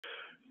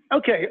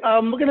Okay,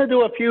 we're going to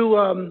do a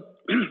few,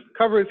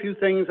 cover a few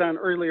things on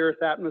early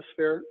Earth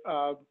atmosphere.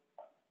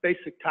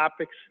 Basic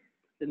topics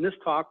in this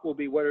talk will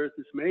be what Earth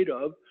is made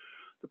of,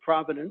 the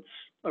provenance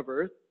of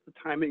Earth, the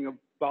timing of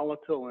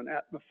volatile and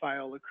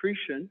amphiphile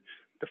accretion,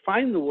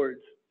 define the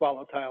words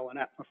volatile and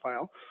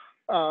amphiphile.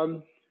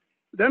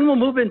 Then we'll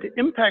move into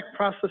impact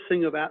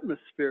processing of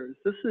atmospheres.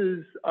 This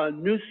is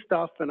new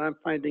stuff, and I'm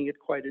finding it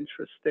quite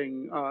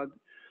interesting.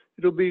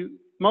 It'll be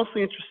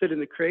mostly interested in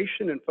the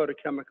creation and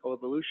photochemical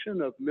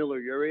evolution of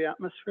Miller-Urey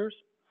atmospheres.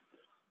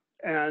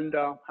 And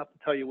I'll have to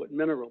tell you what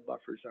mineral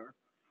buffers are.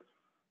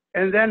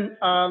 And then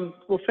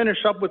we'll finish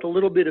up with a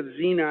little bit of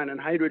xenon and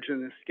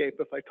hydrogen escape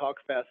if I talk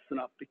fast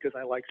enough, because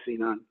I like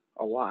xenon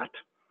a lot.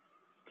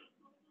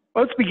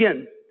 Let's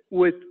begin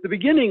with the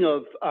beginning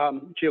of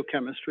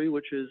geochemistry,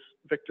 which is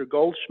Victor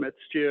Goldschmidt's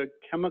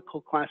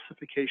geochemical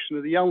classification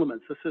of the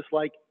elements. This is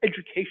like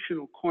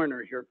educational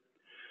corner here.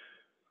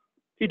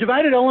 He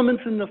divided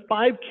elements into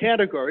 5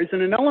 categories,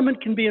 and an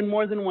element can be in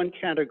more than one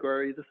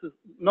category. This is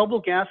noble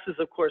gases,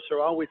 of course,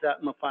 are always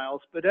atmophiles,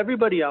 but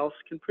everybody else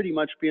can pretty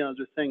much be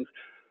other things.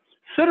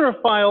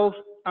 Siderophiles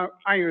are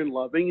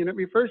iron-loving, and it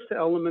refers to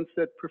elements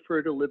that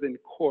prefer to live in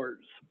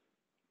cores,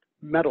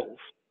 metals.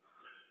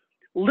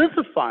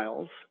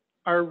 Lithophiles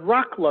are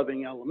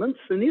rock-loving elements,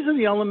 and these are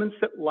the elements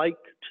that like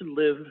to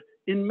live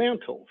in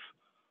mantles,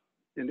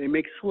 and they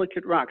make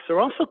silicate rocks.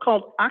 They're also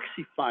called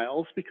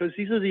oxyphiles because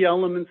these are the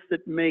elements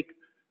that make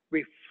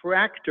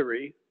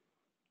refractory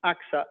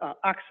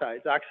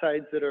oxides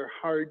that are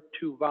hard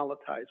to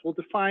volatilize. We'll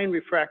define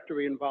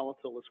refractory and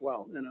volatile as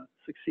well in a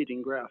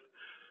succeeding graph.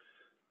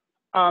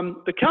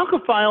 The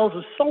chalcophiles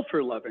are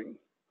sulfur-loving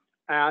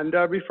and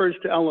refers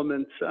to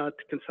elements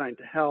consigned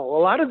to hell. A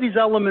lot of these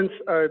elements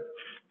are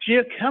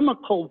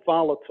geochemical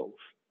volatiles,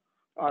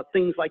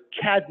 things like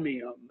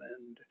cadmium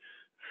and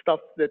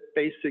stuff that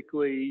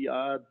basically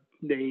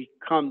the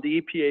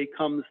EPA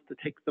comes to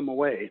take them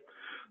away.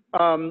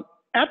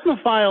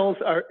 Atmophiles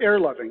are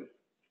air-loving.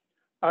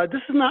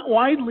 This is not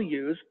widely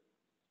used.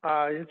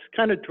 It's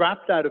kind of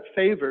dropped out of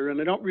favor, and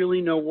I don't really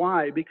know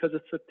why, because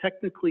it's a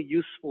technically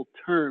useful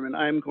term, and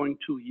I'm going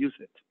to use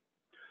it.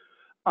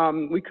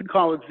 We could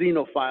call it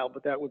xenophile,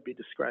 but that would be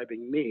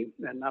describing me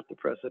and not the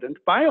president.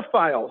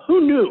 Biophile,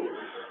 who knew?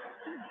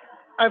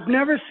 I've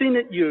never seen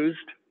it used,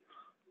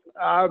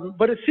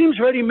 but it seems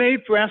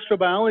ready-made for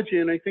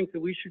astrobiology, and I think that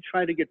we should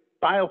try to get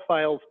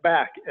biophiles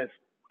back as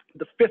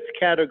the 5th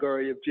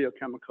category of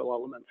geochemical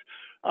elements.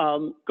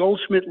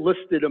 Goldschmidt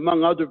listed,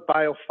 among other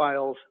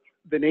biophiles,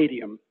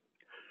 vanadium.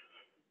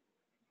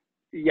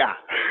 Yeah,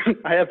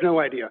 I have no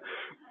idea.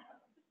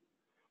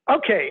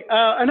 Okay,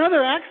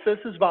 another axis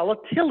is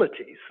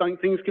volatility. Some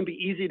things can be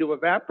easy to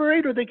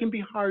evaporate or they can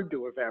be hard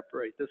to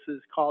evaporate. This is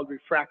called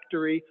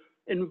refractory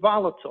and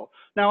volatile.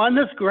 Now on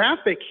this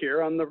graphic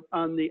here, on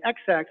the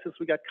x-axis,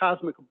 we got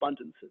cosmic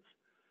abundances.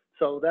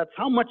 So that's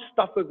how much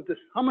of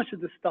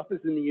this stuff is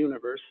in the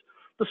universe.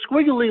 The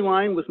squiggly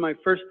line was my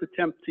first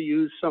attempt to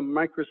use some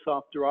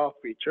Microsoft Draw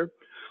feature.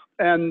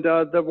 And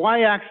the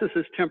y-axis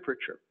is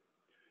temperature.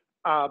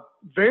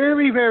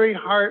 Very, very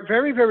hard,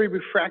 very, very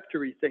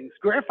refractory things.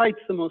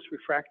 Graphite's the most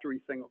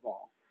refractory thing of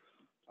all.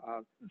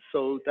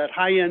 So that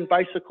high-end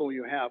bicycle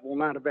you have will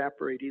not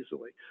evaporate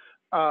easily.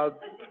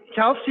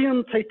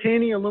 Calcium,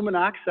 titanium,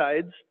 aluminum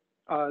oxides,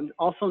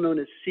 also known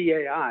as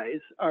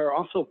CAIs, are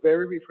also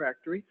very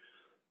refractory.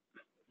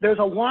 There's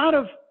a lot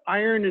of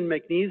iron and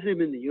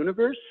magnesium in the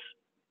universe.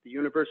 The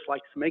universe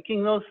likes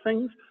making those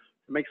things.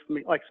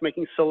 It likes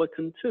making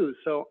silicon too.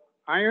 So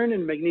iron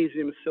and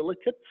magnesium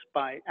silicates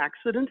by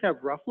accident have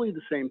roughly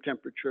the same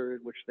temperature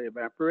at which they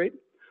evaporate.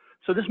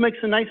 So this makes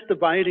a nice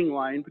dividing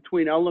line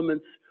between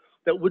elements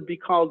that would be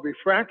called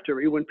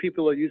refractory when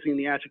people are using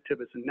the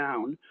adjective as a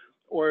noun,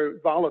 or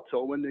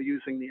volatile when they're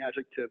using the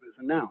adjective as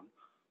a noun.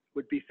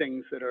 Would be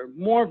things that are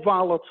more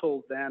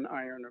volatile than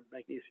iron or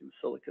magnesium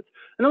silicates.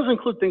 And those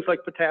include things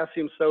like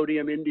potassium,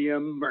 sodium,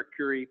 indium,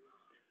 mercury,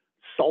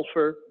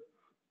 sulfur.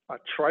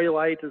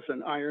 Trilite is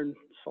an iron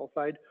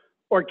sulfide.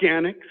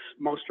 Organics,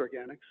 most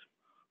organics.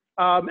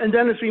 And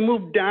then as we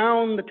move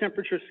down the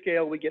temperature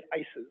scale, we get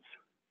ices.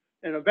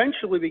 And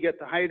eventually we get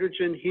to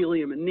hydrogen,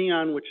 helium, and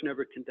neon, which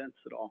never condense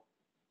at all.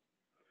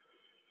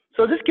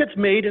 So this gets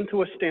made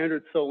into a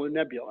standard solar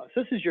nebula.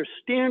 This is your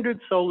standard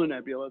solar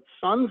nebula. The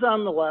sun's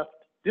on the left,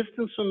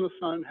 distance from the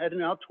sun,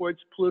 heading out towards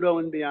Pluto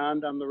and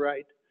beyond on the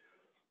right.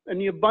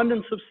 And the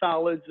abundance of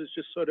solids is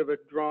just sort of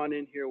drawn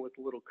in here with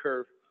a little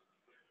curve.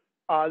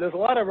 There's a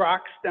lot of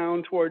rocks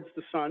down towards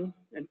the sun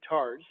and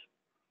tars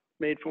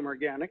made from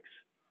organics.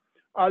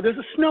 There's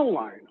a snow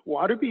line.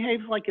 Water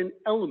behaves like an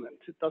element.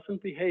 It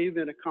doesn't behave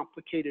in a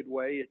complicated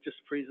way. It just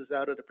freezes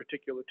out at a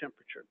particular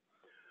temperature.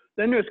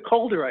 Then there's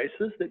colder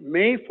ices that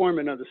may form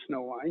another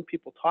snow line.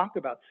 People talk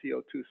about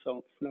CO2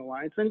 snow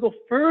lines. Then go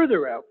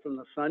further out from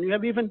the sun. You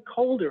have even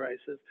colder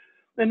ices.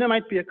 Then there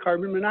might be a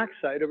carbon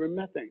monoxide or a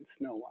methane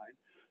snow line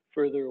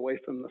further away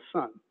from the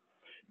sun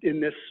in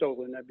this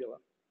solar nebula.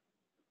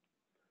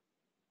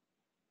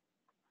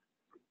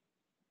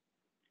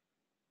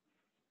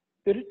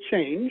 Did it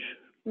change?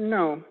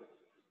 No.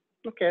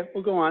 Okay,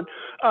 we'll go on.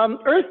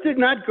 Earth did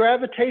not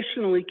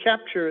gravitationally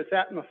capture its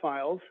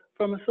atmophiles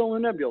from a solar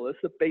nebula.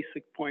 It's a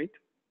basic point.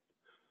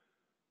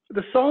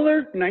 The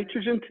solar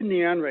nitrogen to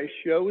neon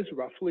ratio is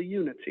roughly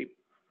unity.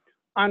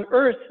 On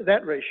Earth,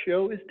 that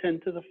ratio is 10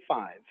 to the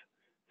 5.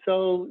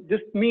 So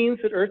this means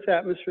that Earth's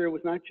atmosphere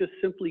was not just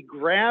simply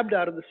grabbed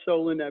out of the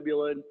solar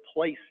nebula and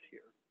placed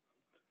here.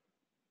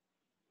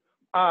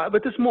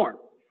 But there's more.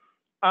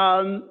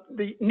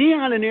 The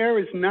neon in air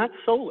is not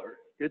solar.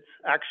 It's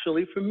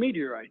actually from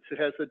meteorites. It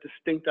has a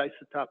distinct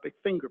isotopic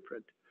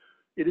fingerprint.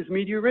 It is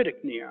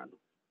meteoritic neon.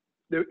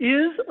 There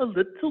is a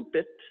little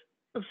bit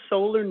of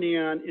solar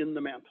neon in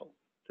the mantle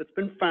that's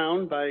been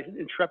found by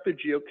intrepid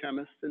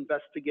geochemists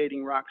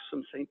investigating rocks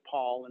from St.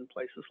 Paul and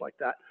places like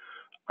that.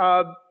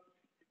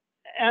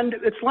 And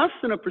it's less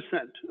than 1%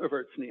 of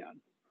Earth's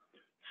neon.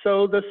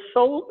 So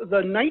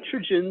the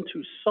nitrogen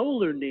to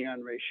solar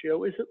neon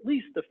ratio is at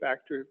least a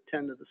factor of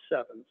 10 to the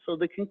 7. So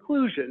the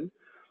conclusion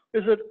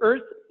is that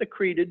Earth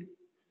accreted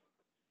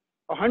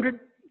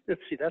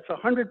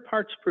 100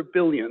 parts per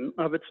billion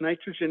of its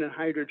nitrogen and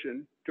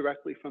hydrogen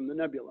directly from the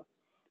nebula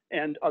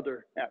and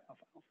other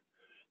atmophiles.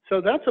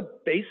 So that's a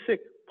basic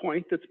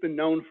point that's been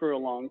known for a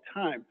long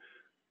time.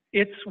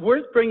 It's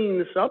worth bringing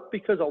this up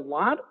because a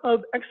lot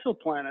of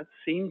exoplanets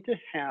seem to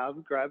have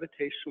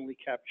gravitationally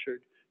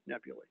captured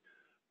nebulae.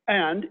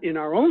 And in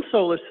our own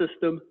solar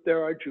system,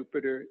 there are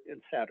Jupiter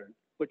and Saturn,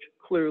 which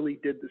clearly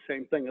did the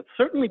same thing. It's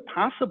certainly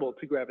possible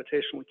to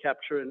gravitationally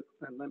capture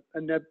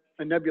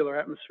a nebular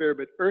atmosphere,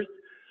 but Earth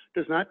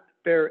does not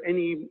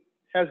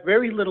has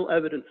very little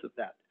evidence of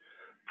that.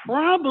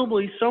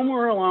 Probably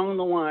somewhere along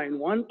the line,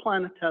 1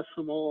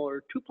 planetesimal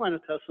or 2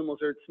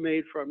 planetesimals Earth's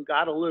made from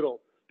got a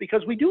little,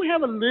 because we do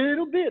have a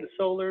little bit of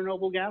solar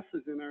noble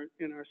gases in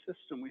our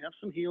system. We have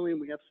some helium,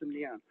 we have some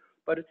neon,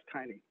 but it's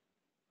tiny.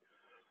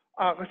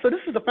 So this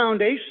is the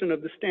foundation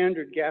of the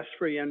standard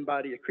gas-free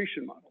N-body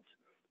accretion models,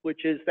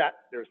 which is that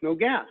there's no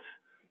gas.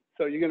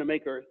 So you're going to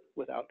make Earth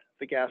without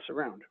the gas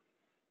around.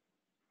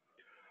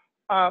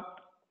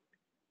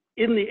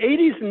 In the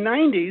 80s and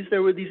 90s,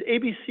 there were these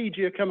ABC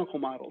geochemical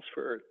models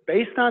for Earth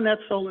based on that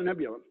solar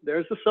nebula.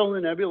 There's the solar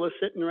nebula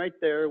sitting right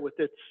there with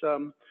its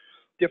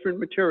different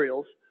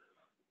materials.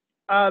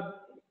 The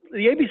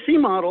ABC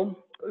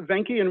model,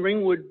 Venke and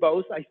Ringwood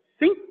both, I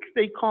think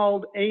they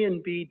called A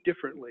and B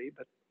differently,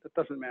 but that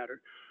doesn't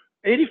matter.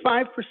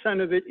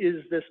 85% of it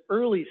is this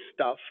early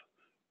stuff,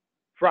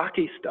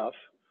 rocky stuff,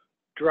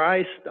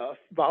 dry stuff,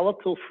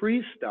 volatile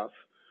free stuff,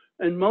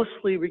 and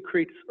mostly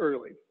recretes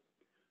early.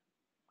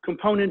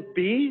 Component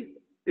B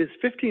is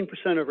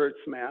 15% of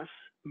Earth's mass,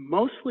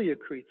 mostly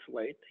accretes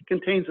late. It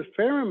contains a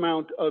fair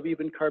amount of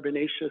even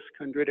carbonaceous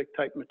chondritic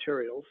type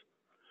materials,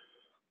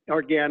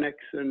 organics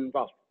and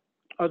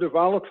other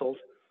volatiles.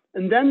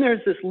 And then there's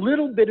this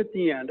little bit at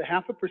the end,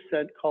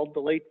 0.5% called the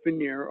late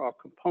veneer or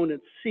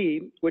component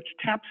C, which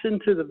taps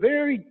into the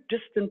very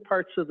distant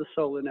parts of the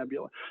solar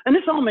nebula. And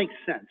this all makes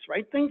sense,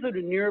 right? Things that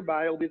are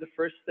nearby will be the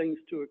first things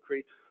to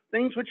accrete.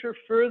 Things which are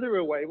further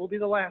away will be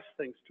the last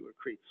things to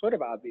accrete, sort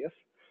of obvious.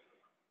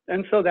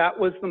 And so that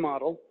was the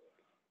model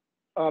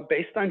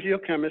based on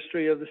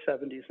geochemistry of the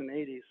 70s and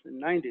 80s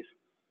and 90s.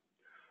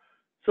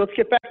 So let's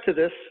get back to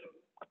this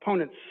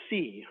component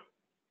C,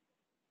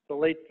 the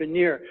late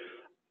veneer.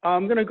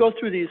 I'm going to go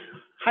through these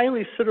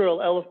highly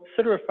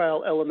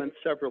siderophile elements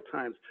several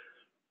times.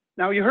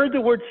 Now, you heard the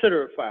word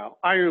siderophile,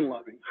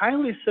 iron-loving.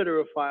 Highly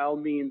siderophile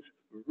means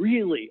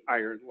really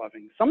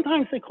iron-loving.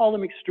 Sometimes they call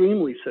them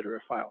extremely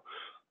siderophile.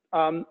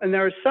 And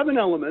there are 7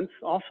 elements,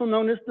 also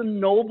known as the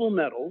noble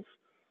metals: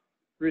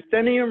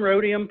 ruthenium,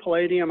 rhodium,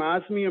 palladium,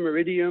 osmium,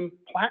 iridium,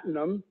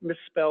 platinum.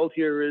 Misspelled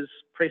here is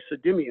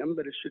praseodymium,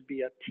 but it should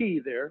be a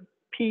T there.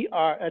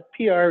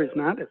 PR is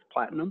not, it's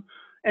platinum.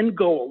 And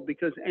gold,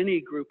 because any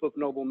group of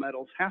noble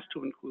metals has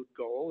to include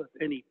gold,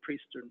 as any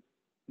priest or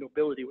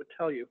nobility would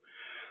tell you.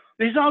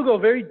 These all go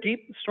very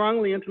deep,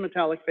 strongly into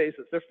metallic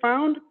phases. They're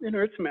found in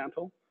Earth's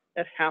mantle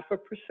at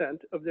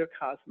 0.5% of their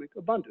cosmic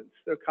abundance.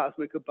 Their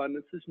cosmic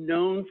abundance is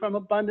known from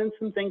abundance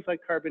in things like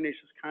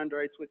carbonaceous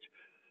chondrites, which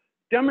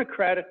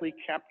democratically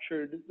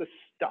captured the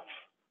stuff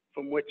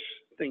from which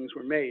things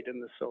were made in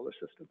the solar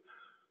system.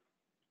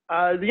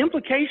 The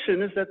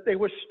implication is that they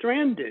were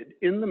stranded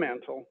in the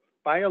mantle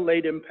by a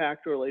late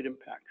impact or late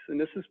impacts.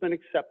 And this has been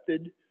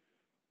accepted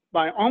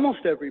by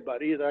almost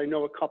everybody. I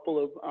know a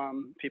couple of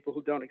people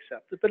who don't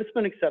accept it, but it's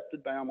been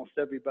accepted by almost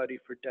everybody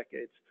for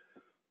decades.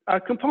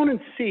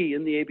 Component C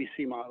in the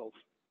ABC models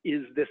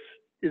is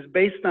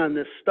based on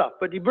this stuff,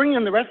 but you bring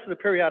in the rest of the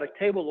periodic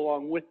table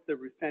along with the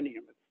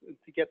ruthenium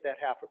to get that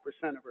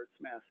 0.5% of Earth's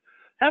mass.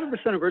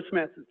 0.5% of Earth's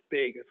mass is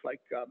big. It's like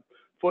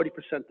 40%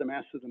 the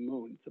mass of the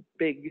moon. It's a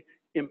big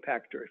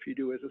impactor if you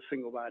do as a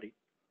single body.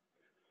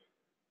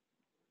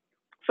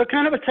 So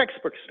kind of a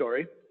textbook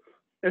story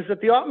is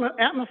that the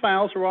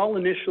atmophiles were all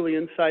initially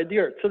inside the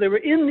Earth. So they were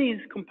in these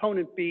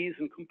component Bs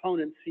and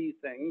component C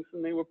things,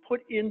 and they were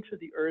put into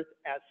the Earth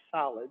as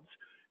solids,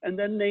 and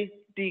then they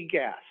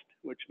degassed,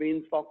 which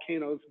means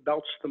volcanoes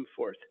belched them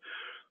forth.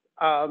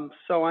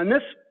 So on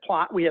this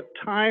plot, we have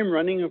time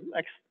running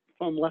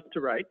from left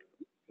to right.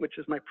 which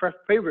is my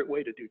favorite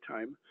way to do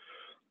time.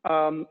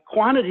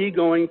 Quantity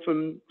going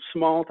from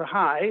small to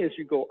high as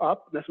you go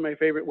up. That's my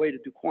favorite way to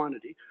do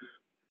quantity.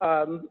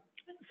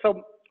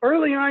 So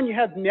early on, you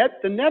have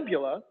the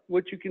nebula,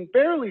 which you can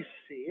barely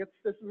see. It's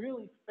this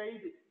really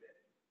faded bit,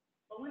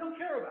 but we don't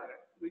care about it.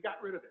 We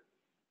got rid of it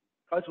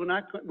because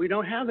we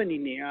don't have any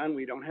neon,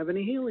 we don't have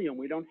any helium,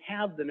 we don't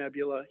have the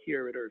nebula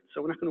here at Earth,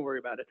 so we're not going to worry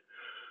about it.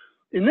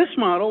 In this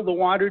model, the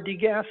water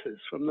degasses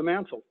from the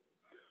mantle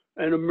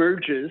and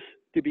emerges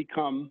to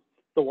become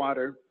the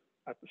water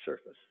at the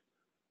surface.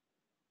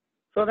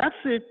 So that's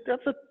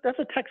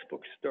a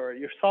textbook story.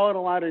 You saw it a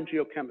lot in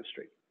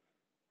geochemistry.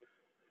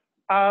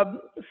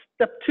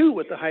 Step 2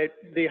 with the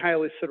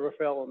highly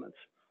siderophile elements.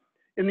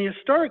 In the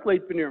historic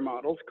late veneer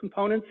models,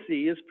 component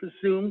C is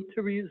presumed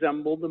to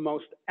resemble the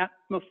most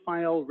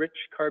atmophile-rich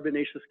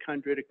carbonaceous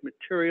chondritic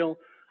material,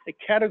 a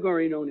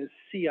category known as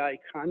CI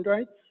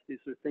chondrites. These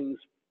are things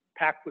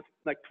packed with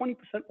like 20%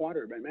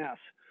 water by mass.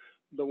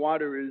 The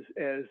water is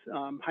as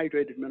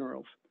hydrated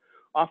minerals,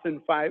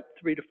 often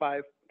 3 to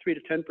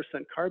 10%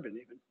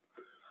 carbon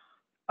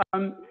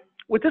even.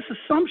 With this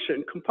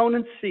assumption,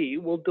 component C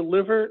will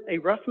deliver a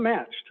rough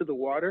match to the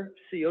water,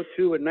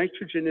 CO2, and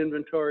nitrogen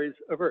inventories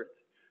of Earth,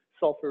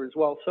 sulfur as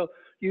well. So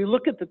you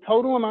look at the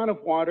total amount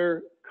of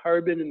water,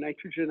 carbon, and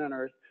nitrogen on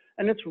Earth,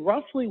 and it's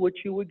roughly what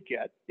you would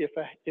get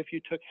if you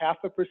took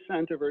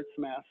 0.5% of Earth's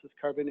mass as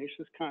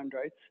carbonaceous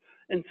chondrites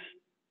and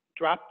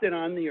dropped it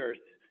on the Earth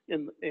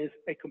as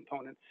a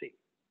component C.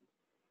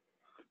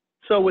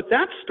 So with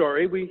that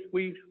story,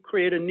 we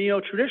create a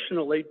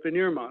neo-traditional late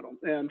veneer model,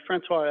 and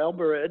Francis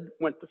Albared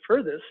went the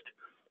furthest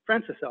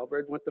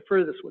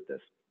with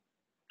this.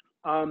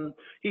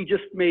 He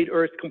just made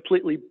Earth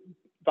completely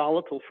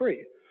volatile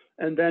free,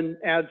 and then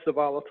adds the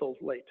volatile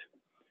late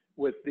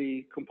with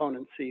the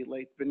component C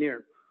late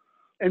veneer.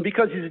 And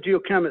because he's a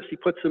geochemist, he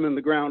puts them in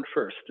the ground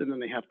first, and then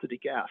they have to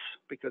degas,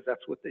 because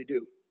that's what they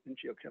do in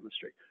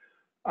geochemistry.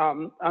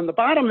 On the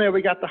bottom there,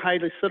 we got the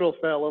highly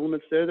siderophile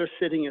elements there. They're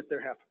sitting at their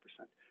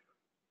 0.5%.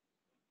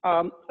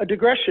 A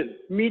digression,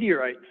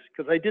 meteorites,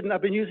 because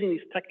I've been using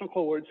these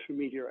technical words for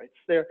meteorites.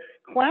 They're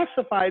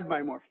classified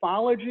by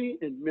morphology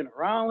and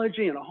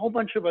mineralogy and a whole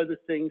bunch of other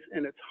things,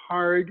 and it's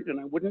hard,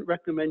 and I wouldn't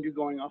recommend you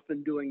going off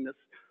and doing this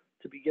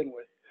to begin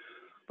with.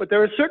 But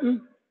there are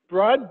certain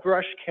broad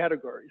brush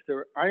categories. There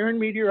are iron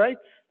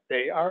meteorites,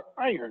 they are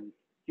iron.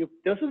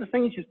 Those are the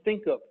things you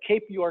think of,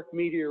 Cape York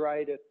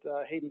meteorite at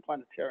Hayden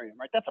Planetarium,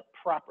 right? That's a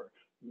proper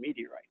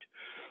meteorite.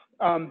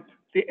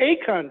 The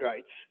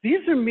achondrites,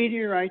 these are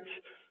meteorites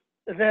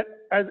that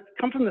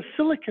come from the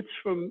silicates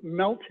from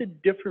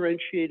melted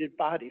differentiated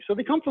bodies. So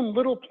they come from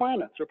little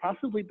planets or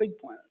possibly big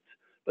planets,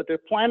 but they're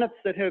planets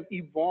that have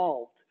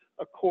evolved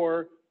a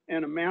core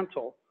and a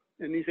mantle,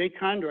 and these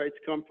achondrites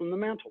come from the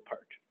mantle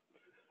part.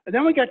 And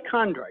then we got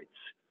chondrites,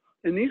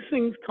 and these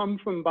things come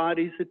from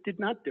bodies that did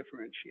not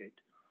differentiate.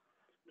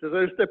 So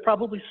they're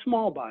probably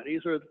small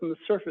bodies or from the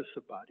surface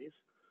of bodies.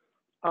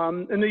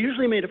 And they're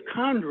usually made of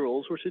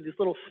chondrules, which are these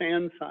little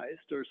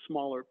sand-sized or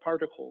smaller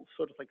particles,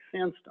 sort of like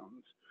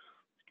sandstones.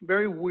 It's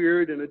very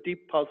weird and a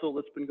deep puzzle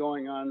that's been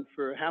going on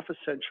for half a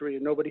century,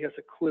 and nobody has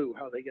a clue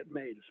how they get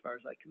made, as far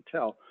as I can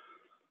tell.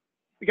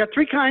 We got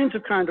 3 kinds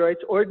of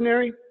chondrites: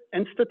 ordinary,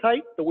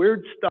 enstatite, the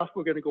weird stuff.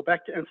 We're going to go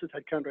back to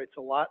enstatite chondrites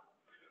a lot,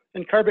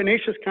 and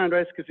carbonaceous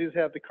chondrites, because these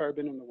have the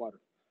carbon in the water.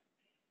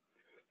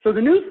 So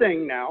the new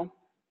thing now,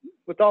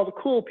 what all the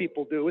cool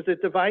people do, is they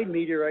divide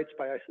meteorites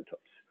by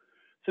isotopes.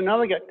 So now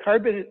they got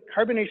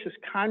carbonaceous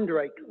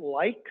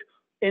chondrite-like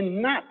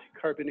and not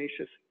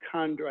carbonaceous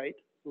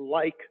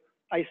chondrite-like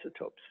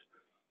isotopes.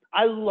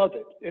 I love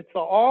it. It's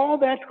all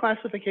that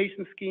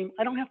classification scheme.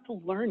 I don't have to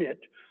learn it.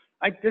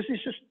 This is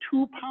just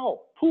 2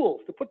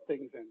 pools to put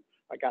things in.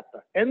 I got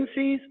the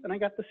NCs and I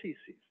got the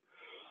CCs.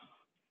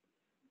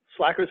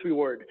 Slacker's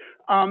reward.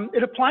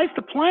 It applies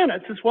to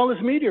planets as well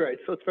as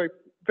meteorites, so it's very,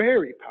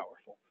 very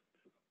powerful.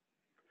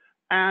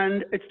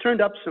 And it's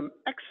turned up some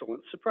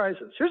excellent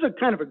surprises. Here's a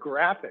kind of a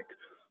graphic.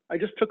 I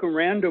just took a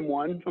random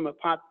one from a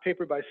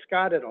paper by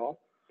Scott et al.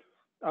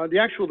 The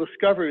actual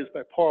discovery is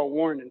by Paul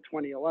Warren in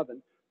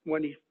 2011,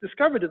 when he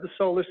discovered that the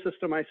solar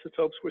system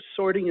isotopes were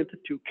sorting into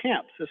 2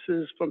 camps. This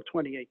is from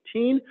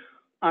 2018.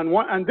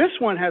 On this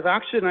one has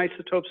oxygen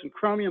isotopes and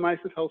chromium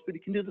isotopes, but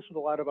you can do this with a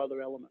lot of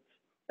other elements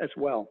as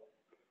well.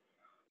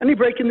 And they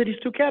break into these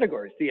 2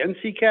 categories, the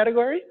NC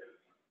category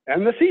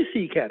and the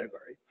CC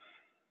category.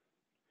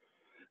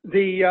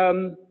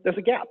 There's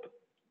a gap.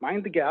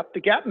 Mind the gap.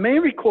 The gap may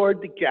record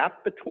the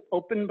gap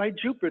opened by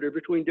Jupiter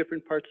between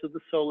different parts of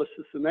the solar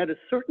system. That is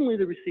certainly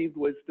the received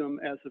wisdom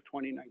as of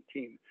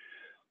 2019.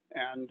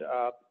 And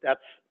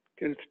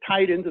it's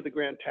tied into the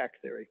grand tack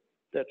theory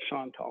that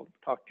Sean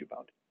talked to you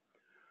about.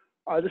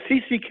 The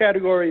CC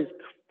category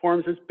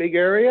forms this big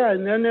area,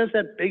 and then there's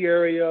that big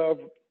area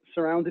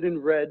surrounded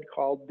in red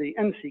called the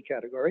NC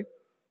category.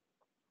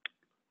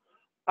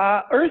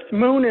 Earth,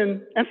 Moon,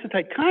 and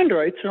enstatite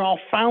chondrites are all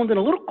found in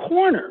a little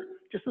corner,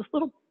 just this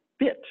little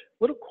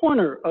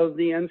corner of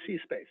the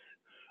NC space.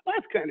 Well,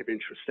 that's kind of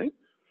interesting.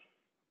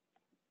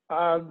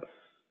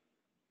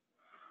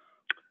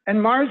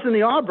 And Mars and the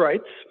Albrights,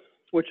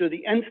 which are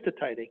the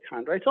enstatite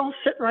achondrites, all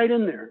sit right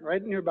in there,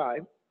 right nearby.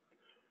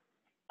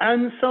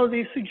 And so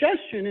the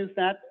suggestion is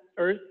that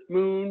Earth,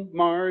 Moon,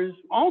 Mars,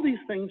 all these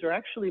things are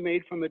actually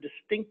made from a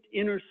distinct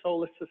inner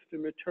solar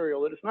system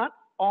material. It is not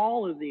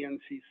all of the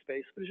NC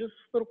space, but it's just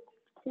a little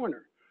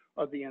corner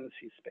of the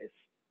NC space.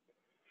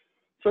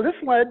 So this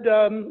led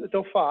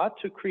Dauphin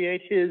to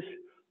create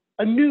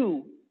a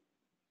new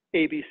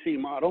ABC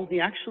model. He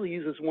actually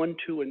uses 1,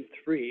 2, and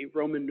 3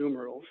 Roman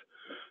numerals,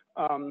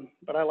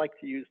 but I like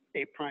to use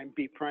A prime,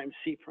 B prime,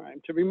 C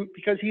prime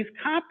because he's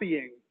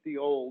copying the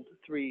old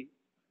 3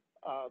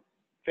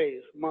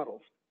 phase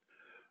models.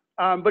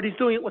 But he's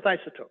doing it with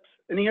isotopes.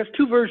 And he has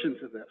 2 versions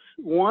of this.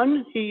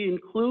 One, he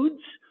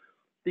includes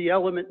the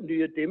element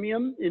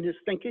neodymium in his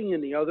thinking,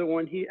 and the other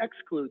one, he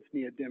excludes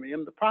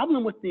neodymium. The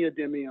problem with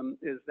neodymium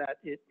is that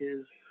it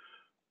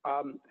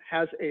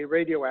has a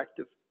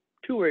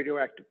 2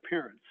 radioactive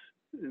parents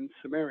in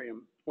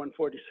samarium,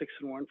 146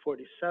 and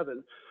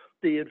 147.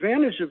 The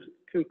advantage of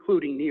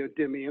concluding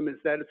neodymium is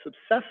that it's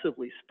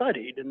obsessively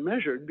studied and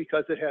measured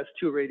because it has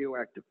 2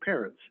 radioactive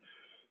parents.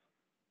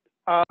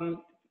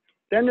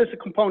 Then there's a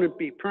component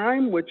B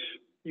prime, which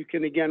you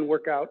can again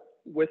work out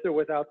with or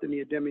without the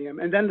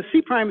neodymium. And then the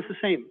C prime is the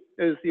same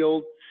as the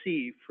old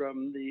C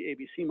from the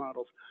ABC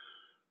models.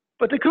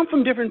 But they come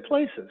from different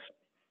places.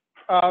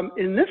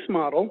 In this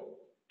model,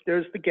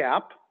 there's the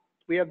gap.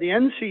 We have the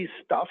NC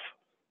stuff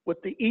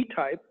with the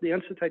E-type, the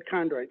enstatite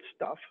chondrite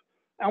stuff.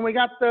 And we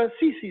got the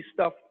CC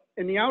stuff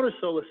in the outer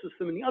solar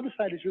system and the other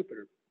side of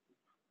Jupiter.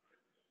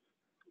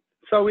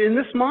 So in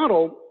this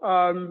model,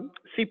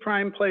 C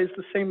prime plays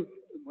the same,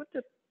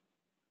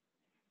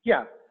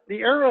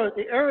 the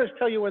arrows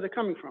tell you where they're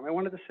coming from. I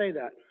wanted to say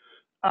that.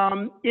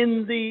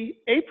 In the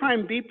A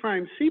prime, B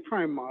prime, C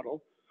prime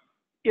model,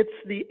 it's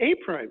the A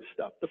prime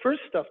stuff, the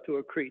first stuff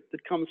to accrete,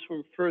 that comes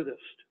from furthest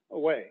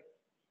away.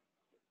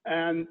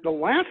 And the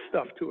last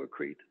stuff to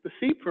accrete, the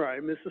C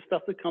prime, is the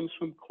stuff that comes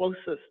from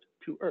closest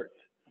to Earth.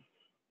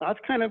 That's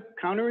kind of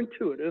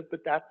counterintuitive, but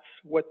that's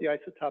what the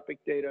isotopic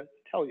data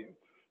tell you.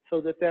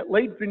 So that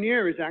late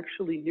veneer is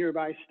actually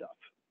nearby stuff.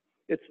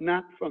 It's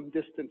not from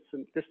distant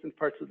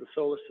parts of the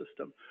solar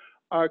system.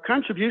 Our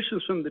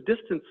contributions from the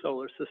distant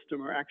solar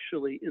system are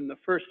actually in the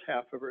first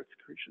half of Earth's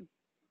accretion.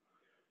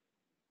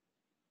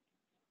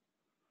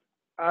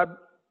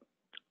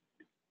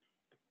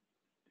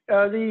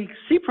 The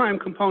C prime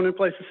component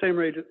plays the same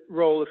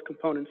role as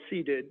component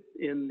C did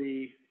in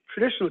the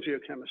traditional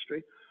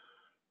geochemistry.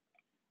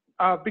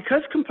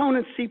 Because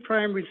component C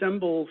prime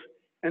resembles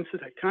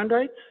enstatite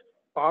chondrites,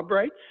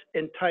 aubrites,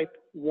 and type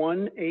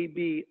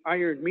 1AB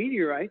iron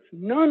meteorites,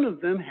 none of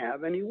them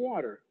have any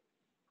water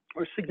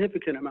or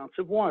significant amounts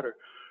of water,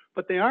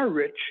 but they are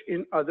rich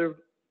in other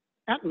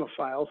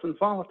atmophiles and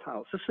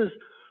volatiles. This is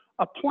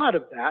a plot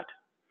of that.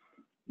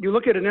 You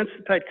look at an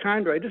enstatite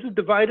chondrite, this is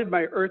divided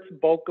by Earth's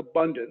bulk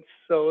abundance.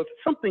 So if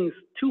something's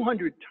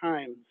 200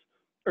 times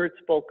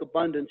Earth's bulk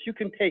abundance, you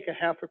can take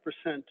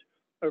 0.5%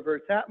 of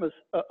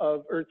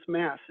Earth's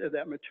mass of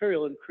that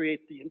material and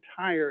create the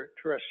entire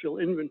terrestrial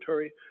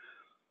inventory.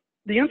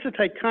 The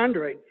enstatite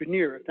chondrite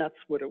veneer, if that's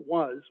what it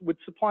was, would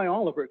supply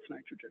all of Earth's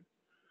nitrogen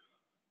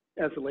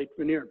as a late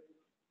veneer.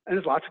 And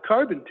there's lots of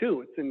carbon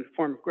too. It's in the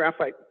form of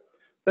graphite.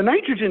 The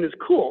nitrogen is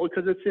cool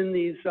because it's in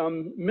these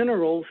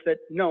minerals that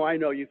I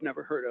know you've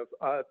never heard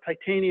of.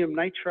 Titanium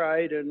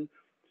nitride and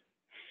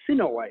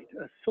sinoite,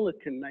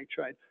 silicon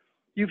nitride.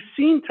 You've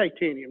seen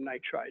titanium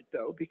nitride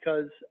though,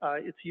 because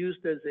it's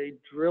used as a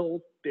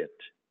drill bit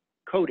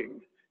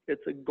coating.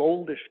 It's a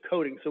goldish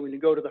coating. So when you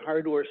go to the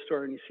hardware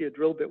store and you see a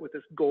drill bit with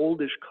this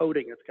goldish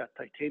coating, it's got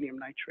titanium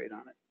nitrate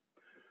on it.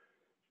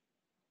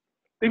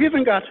 They've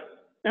even got,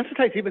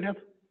 enstatites even have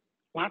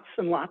lots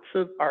and lots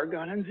of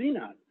argon and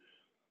xenon.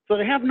 So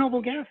they have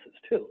noble gases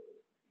too,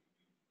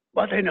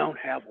 but they don't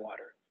have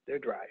water. They're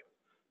dry.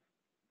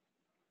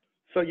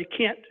 So you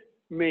can't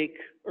make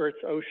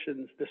Earth's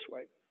oceans this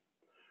way.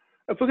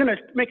 If we're going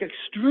to make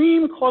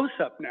extreme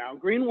close-up now,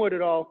 Greenwood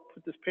et al.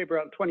 Put this paper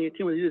out in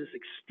 2018 where they did this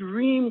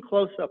extreme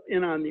close-up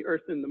in on the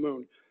Earth and the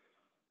Moon.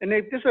 And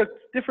there's a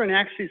different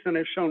axes than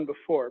I've shown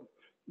before.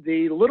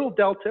 The little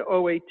delta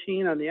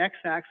 018 on the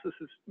x-axis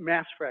is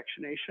mass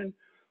fractionation,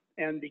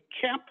 and the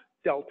cap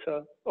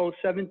delta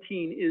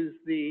 017 is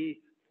the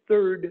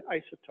third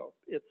isotope.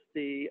 It's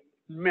the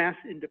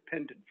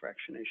mass-independent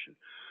fractionation.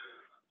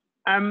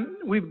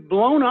 We've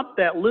blown up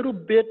that little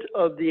bit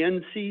of the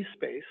NC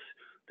space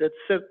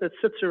that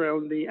sits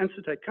around the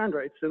enstatite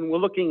chondrites, and we're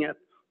looking at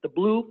the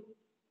blue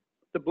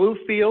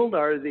field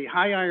are the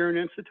high iron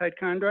enstatite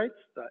chondrites,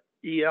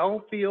 the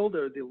EL field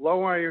are the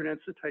low iron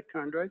enstatite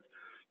chondrites,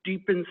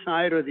 deep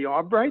inside are the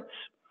aubrites,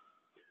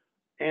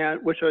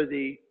 and which are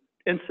the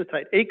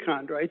enstatite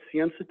achondrites, the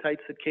enstatites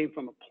that came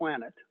from a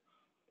planet,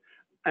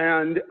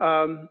 and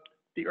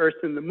the Earth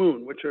and the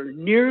Moon, which are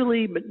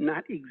nearly but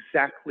not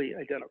exactly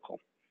identical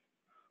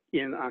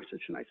in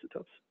oxygen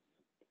isotopes.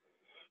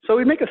 So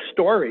we make a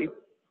story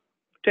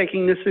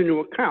taking this into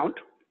account.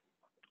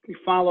 We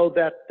follow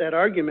that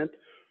argument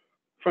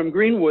from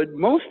Greenwood.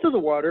 Most of the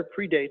water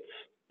predates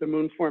the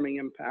moon forming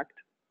impact.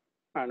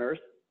 on Earth.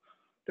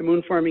 The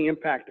moon-forming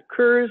impact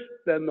occurs,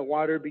 then the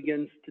water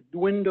begins to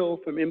dwindle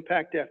from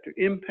impact after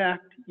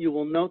impact. You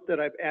will note that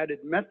I've added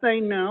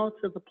methane now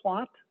to the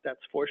plot. That's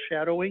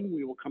foreshadowing.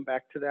 We will come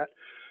back to that.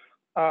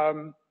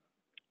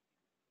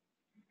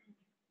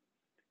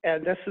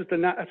 And this is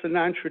that's a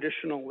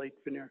non-traditional lake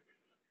veneer.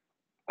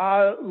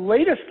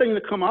 Latest thing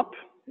to come up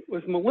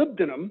was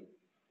molybdenum,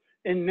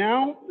 and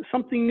now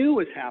something new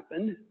has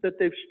happened that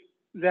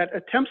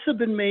attempts have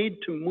been made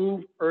to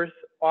move Earth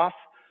off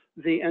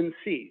the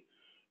NC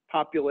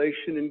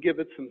population and give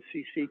it some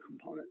CC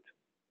component.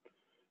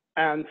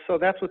 And so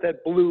that's what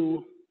that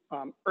blue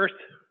Earth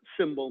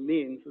symbol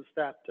means, is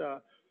that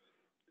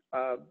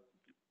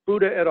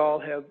Buddha et al.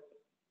 Have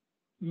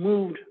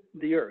moved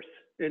the Earth.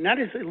 And that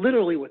is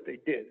literally what they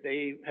did.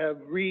 They have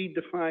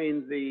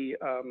redefined the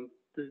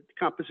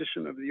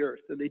composition of the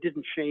Earth, and they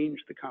didn't change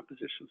the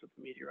compositions of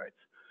the meteorites.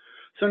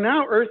 So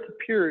now Earth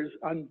appears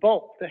on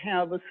bulk to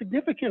have a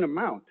significant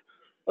amount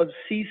of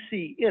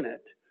CC in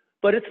it,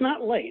 but it's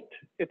not late.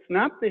 It's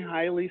not the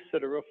highly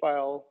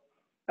siderophile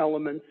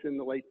elements in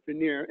the late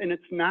veneer, and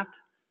it's not,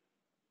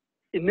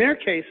 in their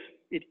case,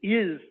 it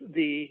is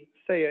the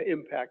Theia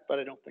impact, but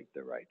I don't think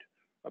they're right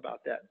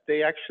about that.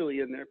 They actually,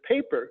 in their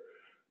paper,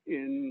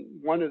 in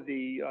one of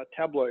the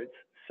tabloids,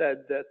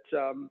 said that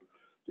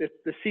it's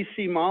the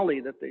CC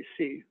Molly that they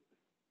see.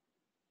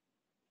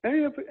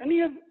 Any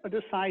of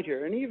aside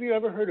here, any of you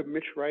ever heard of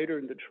Mitch Ryder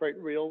and Detroit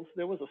Reels?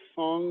 There was a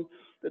song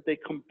that they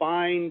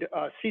combined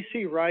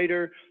CC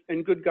Ryder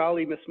and Good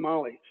Golly Miss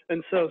Molly.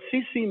 And so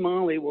CC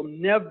Molly will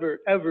never,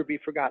 ever be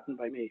forgotten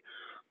by me.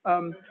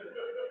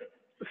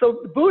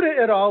 So Buddha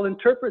et al.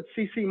 Interprets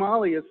CC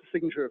Molly as the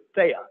signature of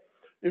Theia.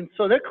 And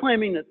so they're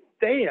claiming that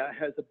Theia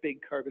has a big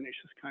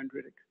carbonaceous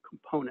chondritic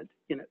component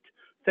in it.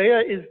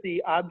 Theia is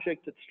the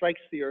object that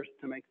strikes the Earth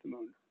to make the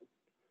moon.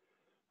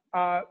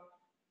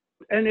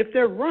 And if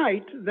they're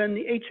right, then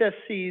the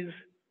HSC's,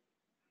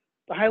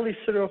 the highly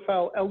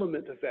siderophile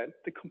element event,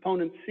 the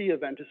component C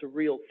event, is a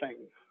real thing.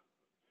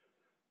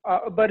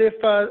 But if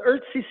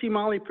Earth CC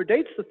Molly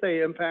predates the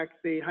Theia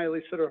impact, the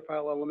highly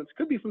siderophile elements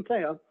could be from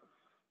Theia,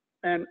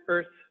 and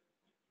Earth,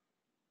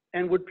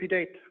 and would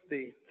predate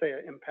the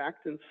Theia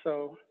impact. And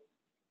so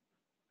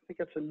I think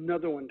that's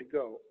another one to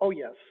go. Oh,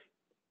 yes.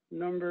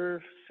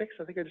 Number 6,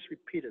 I think I just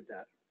repeated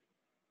that.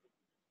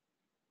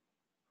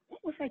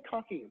 What was I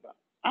talking about?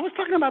 I was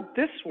talking about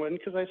this one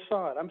because I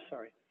saw it. I'm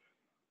sorry.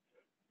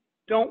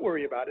 Don't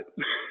worry about it.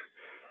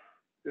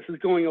 This is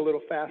going a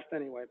little fast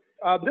anyway.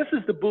 This is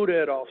the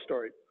Buddha et al.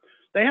 Story.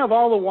 They have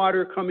all the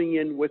water coming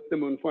in with the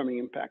moon-forming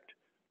impact.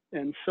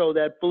 And so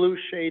that blue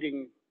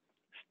shading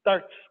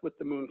starts with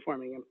the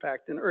moon-forming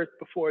impact, and Earth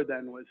before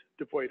then was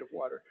devoid of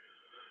water.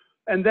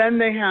 And then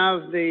they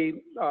have the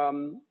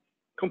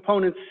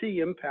component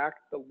C impact,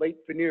 the late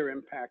veneer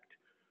impact,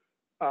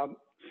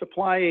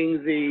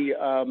 supplying the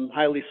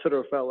highly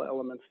siderophile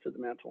elements to the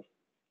mantle.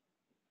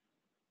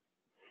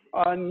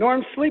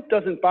 Norm Sleep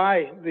doesn't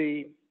buy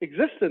the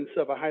existence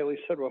of a highly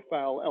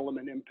siderophile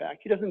element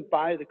impact. He doesn't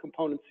buy the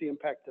component C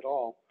impact at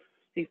all.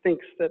 He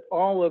thinks that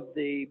all of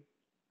the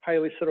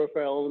highly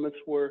siderophile elements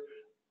were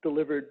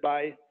delivered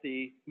by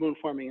the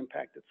moon-forming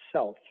impact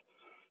itself.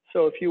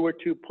 So if you were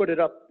to put it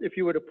up, if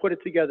you were to put it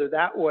together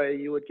that way,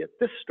 you would get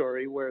this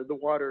story where the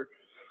water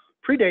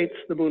predates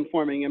the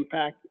moon-forming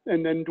impact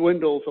and then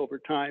dwindles over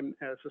time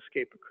as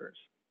escape occurs.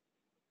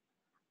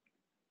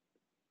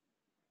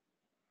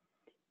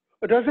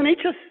 But does an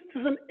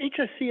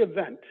HSC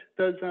event,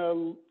 does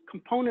a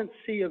component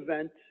C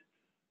event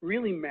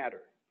really matter?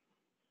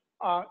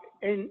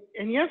 And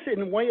yes,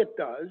 in a way it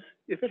does.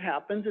 If it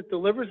happens, it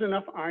delivers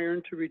enough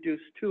iron to reduce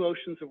 2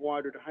 oceans of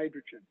water to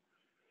hydrogen.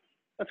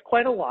 That's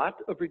quite a lot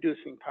of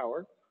reducing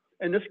power.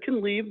 And this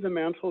can leave the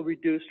mantle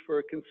reduced for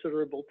a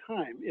considerable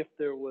time if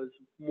there was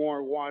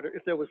more water,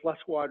 if there was less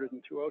water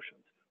than 2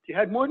 oceans. If you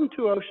had more than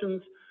 2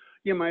 oceans,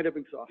 you might have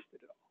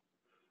exhausted it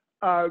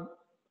all.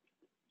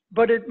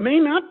 But it may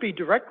not be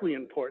directly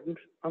important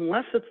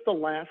unless it's the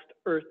last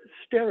Earth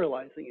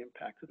sterilizing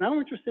impact. Because now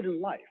we're interested in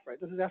life, right?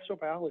 This is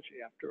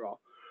astrobiology after all.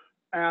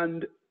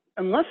 And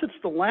unless it's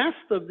the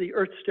last of the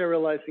Earth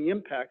sterilizing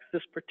impacts,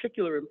 this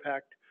particular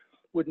impact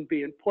wouldn't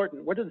be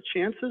important. What are the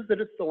chances that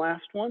it's the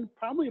last one?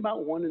 Probably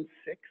about 1 in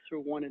 6 or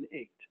 1 in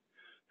 8.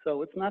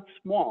 So it's not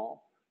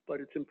small, but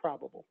it's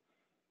improbable.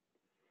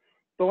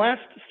 The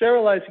last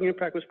sterilizing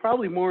impact was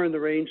probably more in the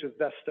range of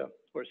Vesta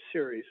or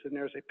Ceres, and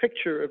there's a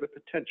picture of a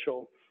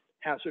potential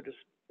hazardous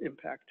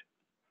impact.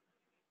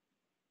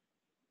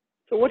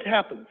 So what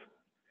happens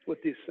with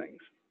these things?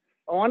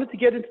 I wanted to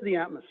get into the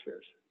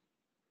atmospheres.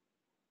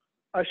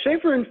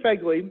 Schaefer and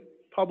Fegley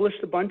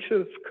published a bunch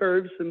of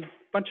curves and a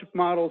bunch of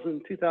models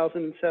in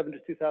 2007 to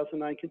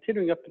 2009,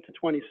 continuing up into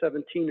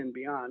 2017 and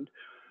beyond.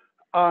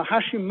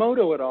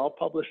 Hashimoto et al.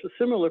 Published a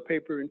similar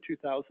paper in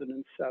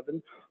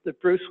 2007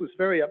 that Bruce was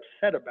very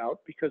upset about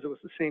because it was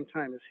the same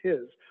time as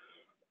his,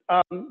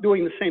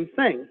 doing the same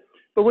thing.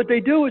 But what they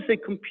do is they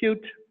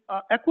compute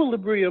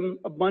equilibrium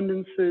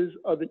abundances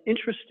of an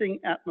interesting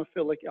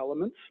atmophilic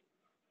elements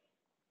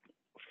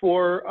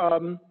for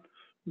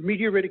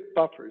meteoritic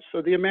buffers.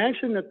 So they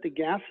imagine that the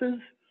gases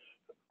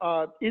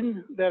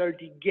that are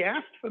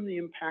degassed from the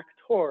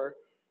impactor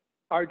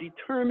are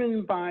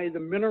determined by the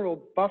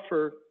mineral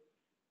buffer.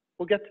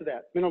 We'll get to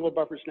that. Mineral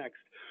buffers next.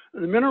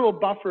 The mineral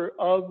buffer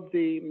of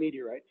the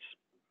meteorites.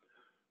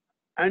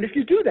 And if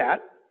you do that,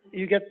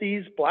 you get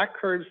these black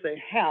curves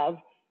they have.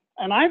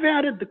 And I've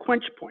added the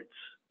quench points.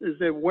 Is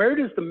that where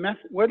does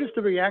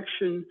the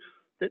reaction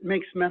that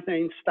makes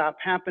methane stop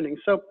happening?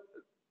 So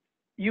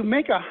you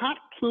make a hot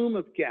plume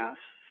of gas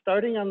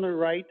starting on the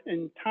right,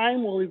 and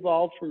time will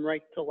evolve from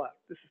right to left.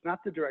 This is not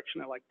the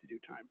direction I like to do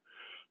time.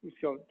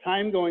 So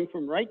time going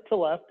from right to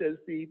left as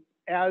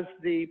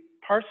the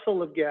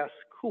parcel of gas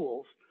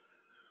cools.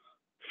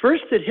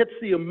 First, it hits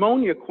the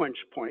ammonia quench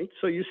point.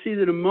 So you see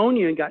that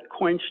ammonia got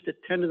quenched at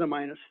 10 to the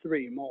minus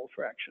 3 mole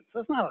fraction. So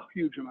that's not a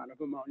huge amount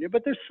of ammonia,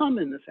 but there's some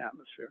in this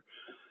atmosphere.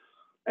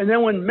 And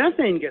then when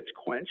methane gets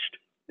quenched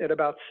at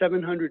about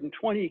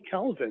 720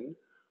 Kelvin,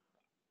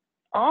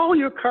 all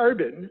your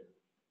carbon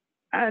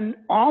and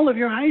all of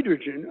your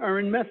hydrogen are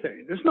in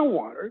methane. There's no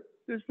water.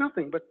 There's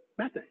nothing but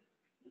methane.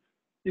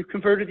 You've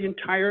converted the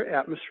entire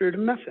atmosphere to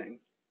methane.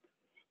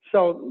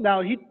 So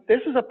now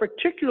this is a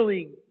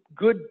particularly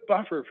good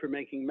buffer for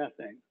making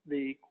methane,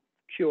 the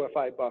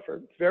QFI buffer.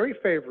 It's very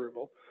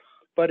favorable,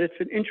 but it's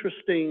an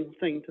interesting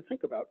thing to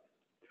think about.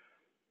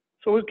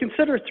 So we'll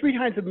consider 3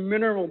 kinds of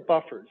mineral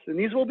buffers, and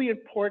these will be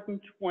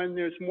important when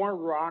there's more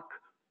rock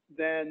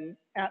than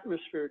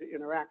atmosphere to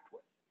interact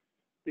with,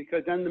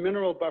 because then the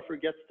mineral buffer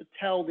gets to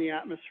tell the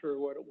atmosphere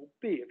what it will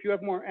be. If you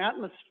have more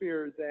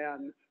atmosphere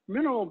than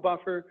mineral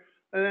buffer,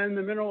 then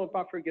the mineral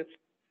buffer gets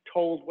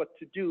told what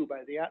to do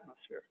by the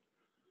atmosphere.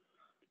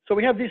 So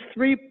we have these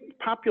 3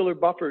 popular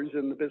buffers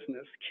in the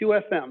business: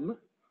 QFM,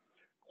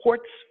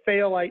 quartz,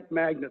 phaolite,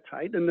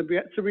 magnetite, and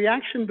it's a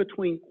reaction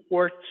between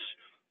quartz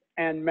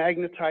and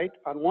magnetite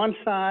on one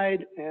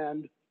side,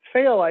 and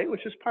phaolite,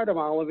 which is part of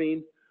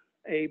olivine,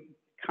 a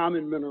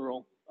common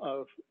mineral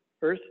of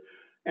Earth,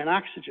 and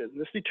oxygen.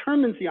 This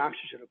determines the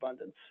oxygen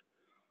abundance.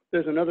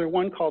 There's another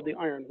one called the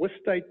iron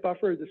wistite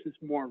buffer. This is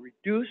more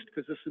reduced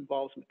because this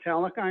involves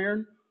metallic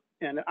iron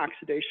and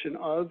oxidation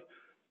of.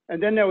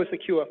 And then there was the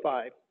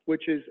QFI,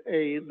 which is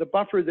the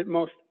buffer that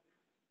most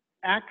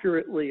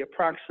accurately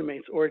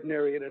approximates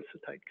ordinary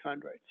anisotite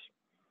chondrites.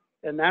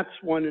 And that's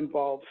one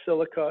involves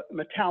silica,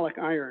 metallic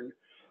iron,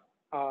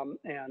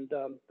 and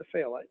the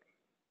phaolite.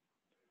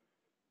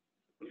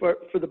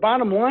 For the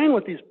bottom line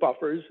with these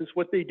buffers is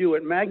what they do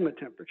at magma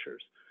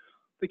temperatures.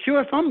 The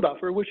QFM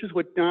buffer, which is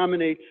what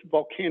dominates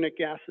volcanic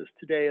gases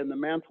today in the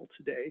mantle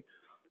today,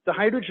 the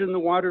hydrogen to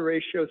water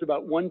ratio is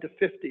about 1 to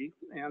 50,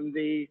 and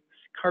the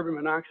carbon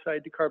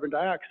monoxide to carbon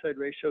dioxide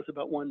ratio is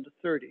about 1 to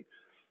 30.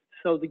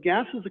 So the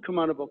gases that come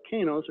out of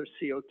volcanoes are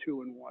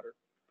CO2 and water.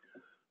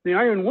 The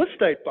iron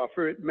wistite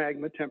buffer at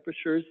magma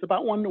temperature is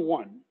about 1 to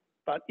 1,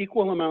 about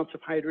equal amounts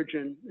of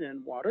hydrogen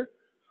and water,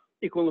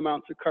 equal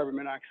amounts of carbon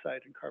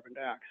monoxide and carbon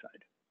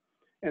dioxide.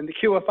 And the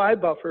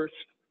QFI buffer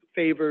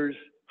favors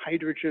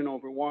hydrogen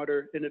over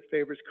water, and it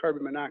favors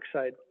carbon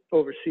monoxide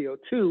over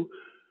CO2,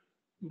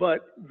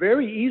 but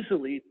very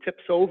easily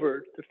tips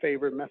over to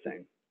favor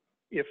methane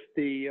if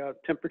the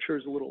temperature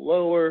is a little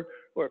lower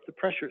or if the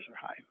pressures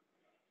are high.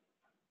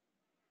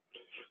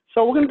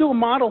 So we're going to do a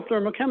model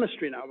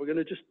thermochemistry now. We're going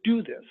to just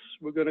do this.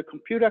 We're going to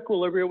compute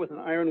equilibria with an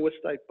iron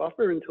wistite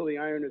buffer until the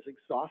iron is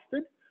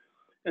exhausted,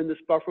 and this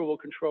buffer will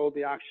control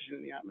the oxygen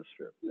in the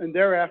atmosphere. And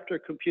thereafter,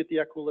 compute the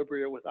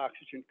equilibria with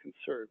oxygen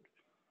conserved.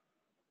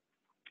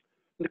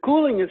 The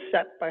cooling is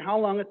set by how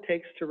long it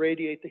takes to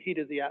radiate the heat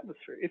of the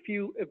atmosphere. If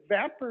you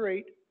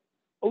evaporate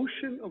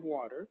ocean of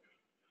water,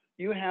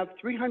 you have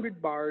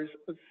 300 bars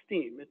of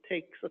steam. It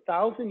takes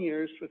 1,000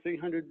 years for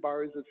 300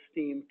 bars of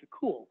steam to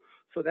cool.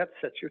 So that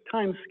sets your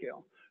time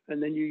scale.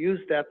 And then you use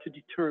that to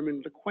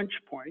determine the quench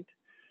point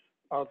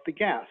of the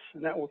gas.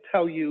 And that will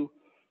tell you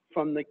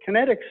from the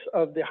kinetics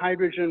of the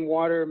hydrogen,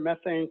 water,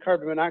 methane,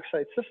 carbon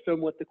monoxide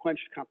system what the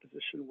quenched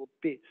composition will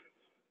be.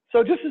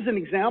 So just as an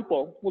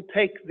example, we'll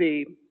take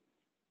the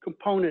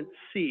component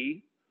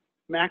C,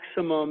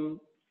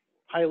 maximum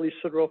highly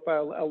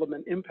siderophile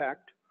element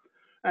impact,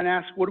 and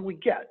ask what do we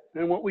get?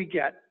 And what we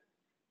get,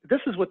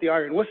 this is what the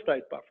iron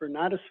wistite buffer,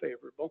 not as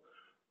favorable.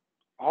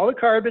 All the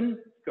carbon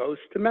goes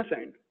to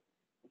methane.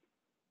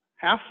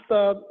 Half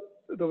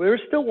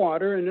there's still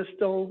water and there's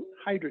still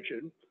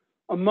hydrogen.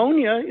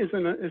 Ammonia is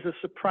a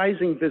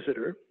surprising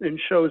visitor and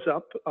shows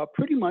up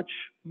pretty much,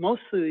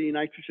 most of the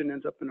nitrogen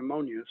ends up in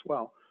ammonia as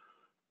well.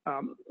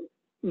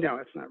 No,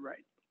 that's not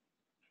right.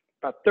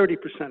 About 30%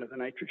 of the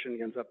nitrogen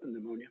ends up in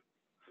ammonia.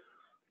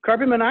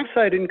 Carbon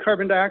monoxide and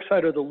carbon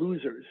dioxide are the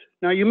losers.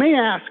 Now you may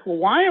ask, well,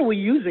 why are we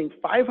using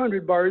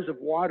 500 bars of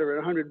water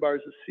and 100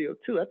 bars of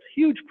CO2? That's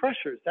huge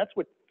pressures. That's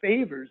what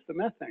favors the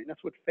methane.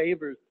 That's what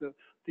favors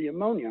the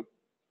ammonia.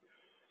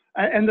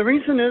 And the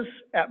reason is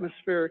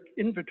atmospheric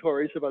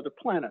inventories of other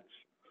planets.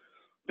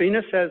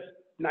 Venus has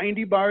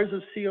 90 bars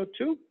of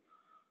CO2.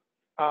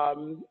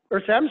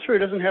 Earth's atmosphere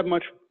doesn't have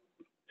much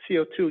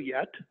CO2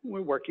 yet.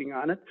 We're working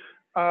on it.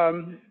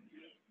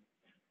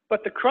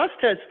 But the crust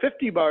has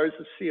 50 bars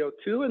of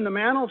CO2, and the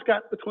mantle's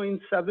got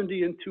between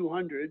 70 and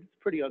 200. It's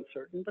pretty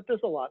uncertain, but there's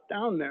a lot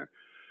down there.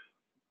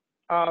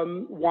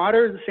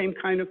 Water, the same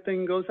kind of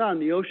thing goes on.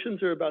 The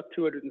oceans are about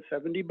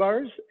 270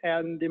 bars,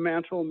 and the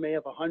mantle may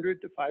have 100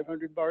 to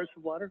 500 bars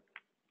of water.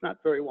 Not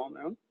very well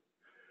known.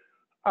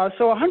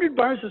 So 100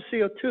 bars of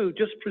CO2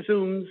 just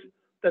presumes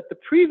that the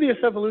previous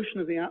evolution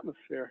of the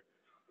atmosphere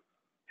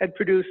had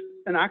produced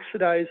an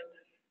oxidized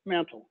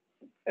mantle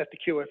at the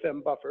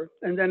QFM buffer,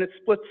 and then it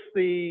splits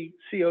the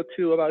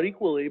CO2 about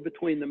equally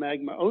between the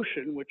magma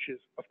ocean, which is,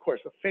 of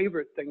course, a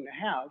favorite thing to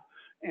have,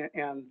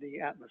 and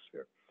the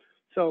atmosphere.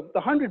 So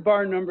the 100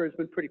 bar number has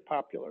been pretty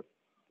popular.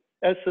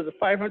 As to the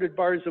 500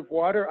 bars of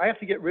water, I have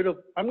to get rid of,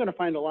 I'm going to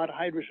find a lot of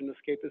hydrogen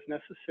escape as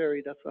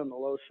necessary. That's on the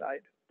low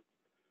side.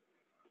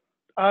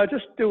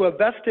 Just do a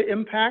Vesta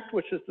impact,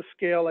 which is the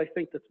scale I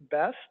think that's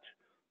best.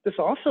 This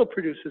also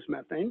produces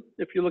methane.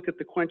 If you look at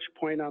the quench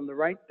point on the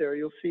right there,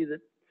 you'll see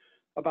that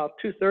about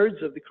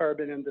 2/3 of the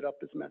carbon ended up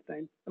as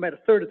methane. About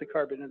 1/3 of the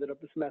carbon ended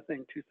up as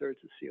methane, 2/3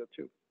 as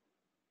CO2.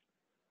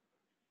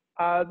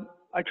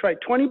 I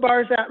tried 20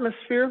 bars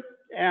atmosphere,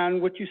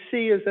 and what you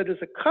see is that as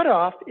a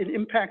cutoff in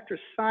impactor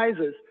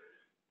sizes,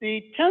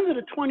 the 10 to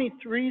the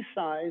 23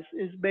 size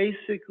is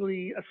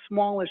basically a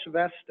smallish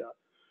Vesta,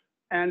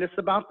 and it's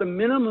about the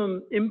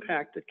minimum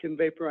impact that can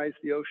vaporize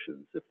the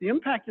oceans. If the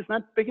impact is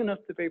not big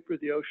enough to vapor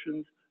the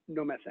oceans,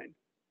 no methane.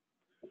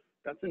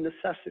 That's a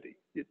necessity.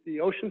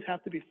 The oceans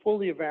have to be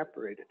fully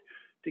evaporated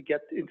to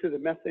get into the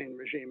methane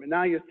regime. And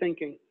now you're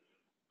thinking,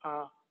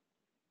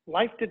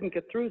 life didn't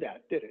get through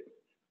that, did it?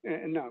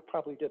 And no, it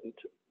probably didn't.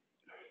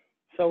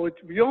 So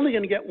you're only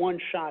going to get one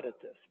shot at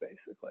this,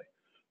 basically.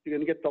 You're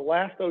going to get the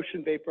last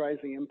ocean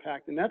vaporizing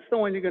impact, and that's the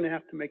one you're going to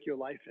have to make your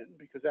life in,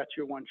 because that's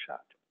your one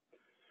shot.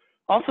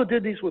 Also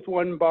did these with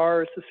 1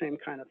 bar. It's the same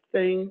kind of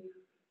thing.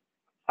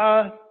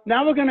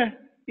 Now we're going to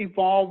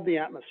evolve the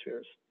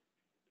atmospheres.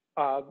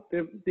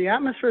 The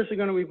atmospheres are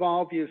going to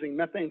evolve using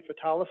methane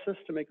photolysis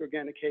to make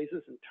organic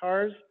hazes and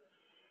tars.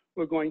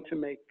 We're going to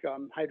make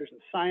hydrogen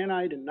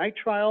cyanide and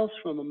nitriles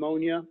from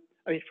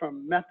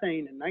from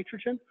methane and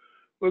nitrogen.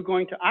 We're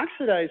going to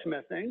oxidize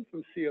methane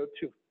from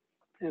CO2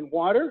 and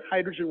water.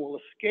 Hydrogen will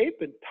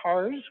escape, and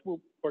tars,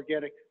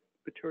 organic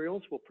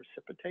materials, will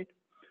precipitate.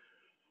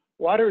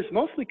 Water is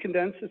mostly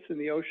condensed. It's in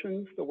the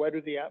oceans. The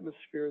wetter the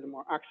atmosphere, the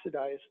more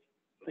oxidized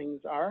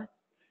things are.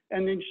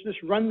 And then you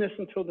just run this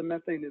until the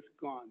methane is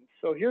gone.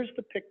 So here's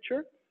the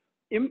picture.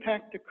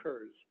 Impact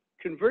occurs.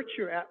 Converts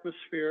your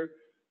atmosphere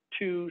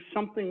to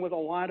something with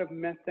a lot of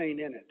methane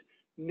in it.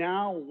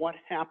 Now what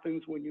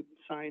happens when you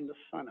shine the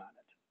sun on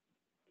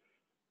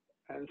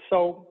it? And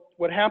so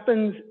what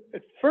happens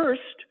at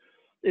first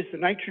is the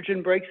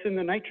nitrogen breaks in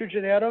the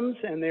nitrogen atoms,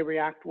 and they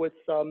react with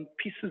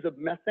pieces of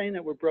methane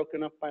that were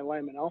broken up by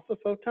Lyman alpha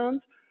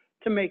photons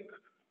to make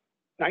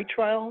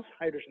nitriles,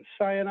 hydrogen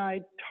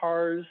cyanide,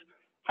 tars.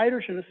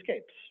 Hydrogen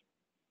escapes.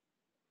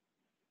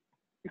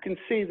 You can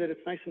see that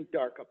it's nice and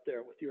dark up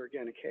there with the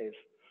organic haze.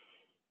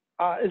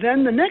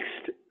 Then the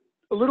next,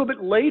 a little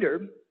bit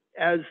later,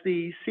 as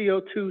the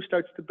CO2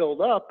 starts to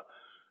build up,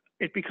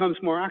 it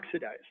becomes more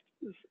oxidized.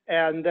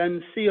 And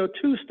then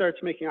CO2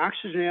 starts making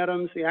oxygen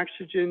atoms. The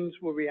oxygens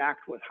will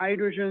react with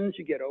hydrogens.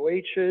 You get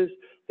OHs.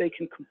 They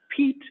can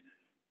compete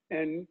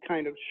and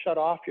kind of shut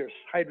off your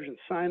hydrogen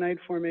cyanide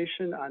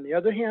formation. On the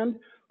other hand,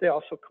 they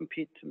also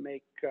compete to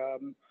make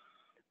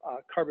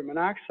carbon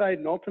monoxide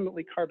and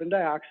ultimately carbon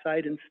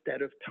dioxide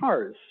instead of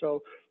tars.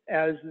 So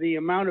as the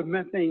amount of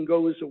methane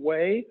goes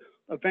away,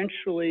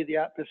 eventually the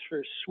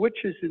atmosphere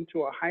switches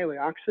into a highly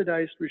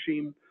oxidized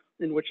regime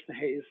in which the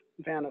haze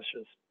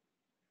vanishes.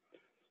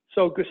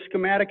 So the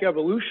schematic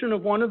evolution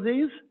of one of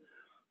these,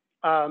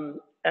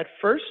 at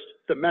first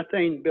the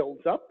methane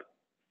builds up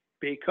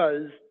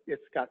because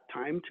it's got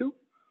time to,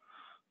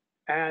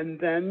 and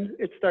then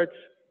it starts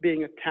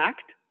being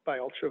attacked by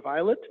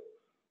ultraviolet.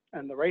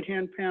 And the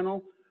right-hand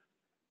panel,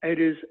 it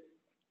is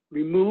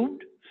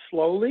removed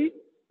slowly.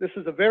 This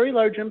is a very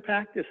large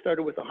impact. It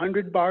started with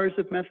 100 bars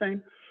of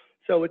methane.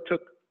 So it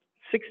took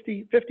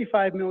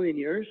 55 million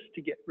years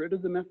to get rid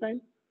of the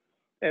methane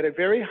at a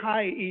very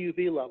high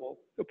EUV level,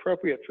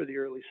 appropriate for the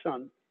early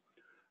sun.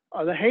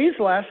 The haze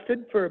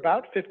lasted for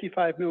about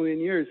 55 million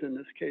years in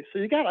this case. So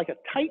you got like a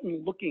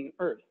Titan-looking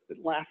Earth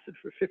that lasted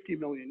for 50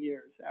 million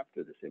years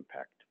after this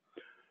impact.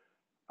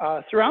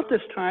 Throughout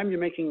this time, you're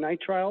making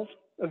nitriles.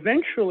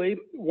 Eventually,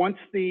 once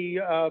the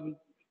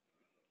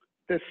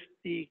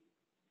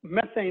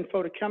methane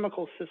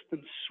photochemical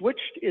system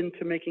switched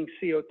into making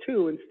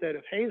CO2 instead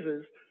of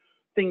hazes,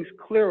 things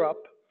clear up,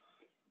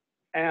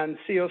 and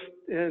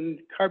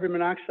carbon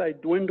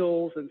monoxide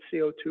dwindles and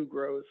CO2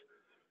 grows.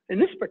 In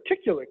this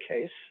particular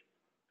case,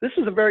 this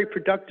is a very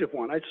productive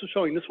one. I'm just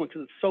showing this one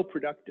because it's so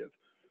productive,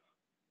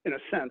 in a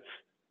sense.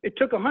 It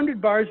took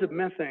 100 bars of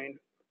methane,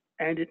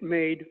 and it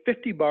made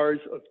 50 bars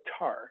of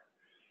tar.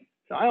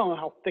 So I don't know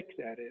how thick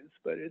that is,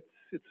 but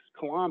it's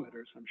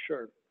kilometers, I'm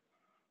sure,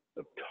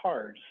 of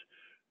tars.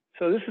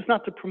 So this is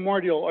not the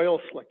primordial oil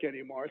slick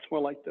anymore. It's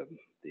more like the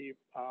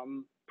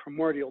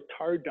primordial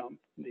tar dump,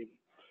 the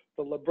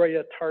the La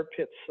Brea tar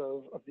pits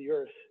of the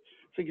Earth.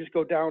 So you just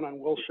go down on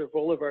Wilshire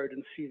Boulevard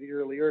and see the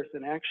early Earth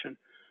in action.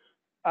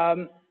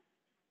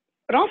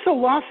 It also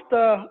lost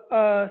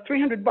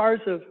 300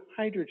 bars of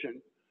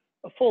hydrogen.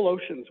 A full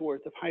ocean's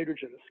worth of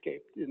hydrogen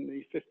escaped in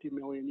the 50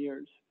 million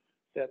years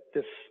that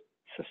this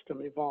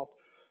system evolved.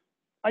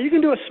 You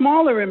can do a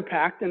smaller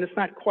impact, and it's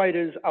not quite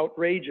as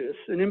outrageous.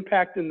 An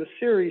impact in the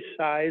Ceres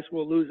size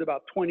will lose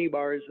about 20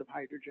 bars of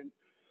hydrogen.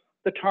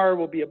 The tar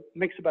will be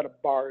makes about a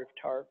bar of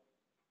tar.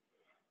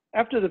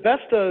 After the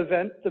Vesta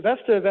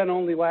event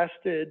only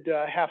lasted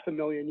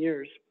 500,000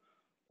 years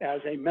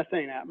as a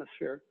methane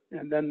atmosphere,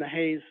 and then the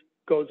haze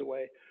goes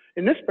away.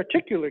 In this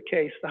particular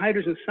case, the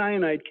hydrogen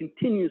cyanide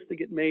continues to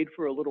get made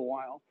for a little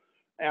while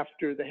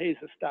after the haze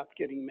has stopped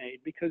getting made,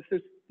 because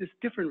there's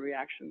different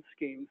reaction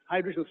schemes.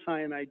 Hydrogen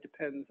cyanide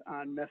depends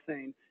on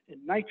methane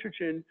and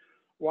nitrogen,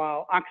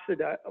 while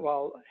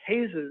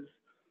hazes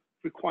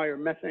require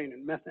methane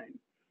and methane.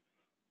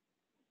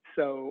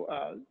 So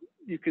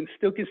you can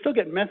still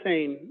get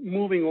methane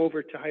moving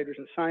over to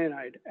hydrogen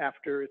cyanide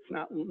after it's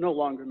no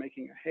longer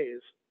making a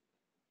haze.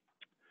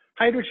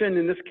 Hydrogen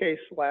in this case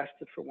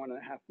lasted for 1.5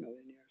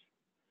 million years.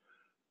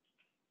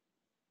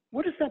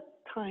 What does that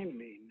time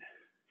mean?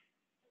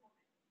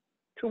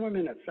 2 more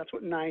minutes. That's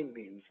what 9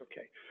 means.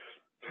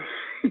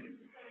 Okay.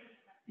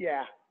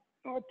 Yeah.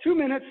 Well, 2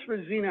 minutes for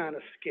xenon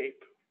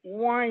escape.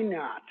 Why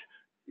not?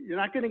 You're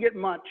not going to get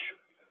much.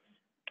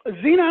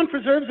 Xenon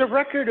preserves a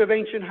record of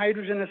ancient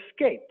hydrogen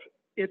escape.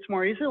 It's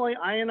more easily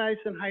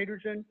ionized than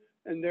hydrogen,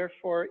 and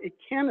therefore it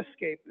can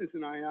escape as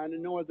an ion,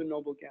 and no other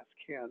noble gas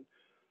can.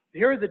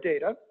 Here are the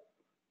data.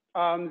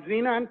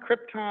 Xenon,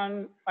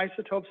 krypton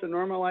isotopes are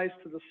normalized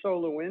to the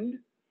solar wind.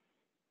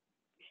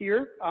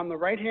 Here on the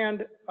right,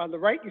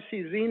 you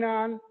see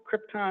xenon.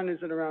 Krypton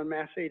is at around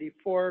mass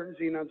 84.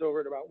 Xenon's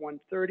over at about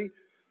 130.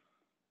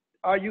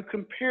 You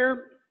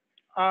compare,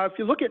 if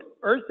you look at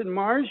Earth and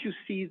Mars, you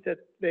see that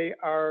the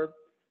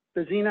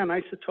xenon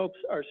isotopes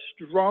are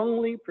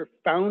strongly,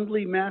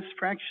 profoundly mass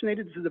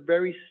fractionated. This is a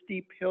very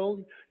steep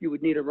hill. You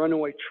would need a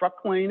runaway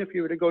truck lane if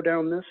you were to go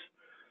down this.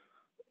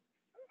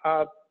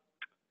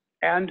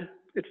 And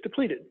it's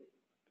depleted.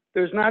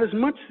 There's not as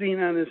much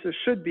xenon as there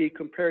should be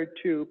compared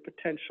to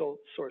potential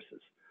sources.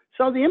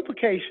 So the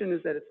implication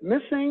is that it's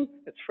missing,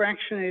 it's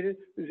fractionated,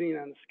 the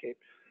xenon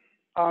escaped.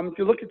 If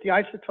you look at the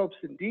isotopes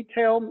in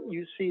detail,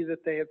 you see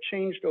that they have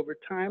changed over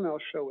time. I'll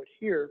show it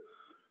here.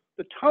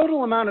 The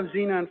total amount of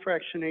xenon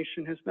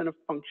fractionation has been a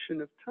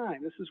function of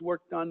time. This is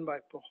work done by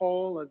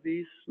Pujol,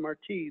 Avis,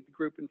 Marti, the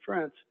group in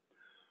France.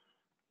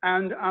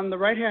 And on the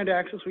right-hand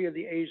axis, we have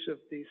the age of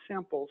the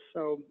samples.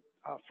 So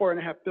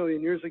 4.5 billion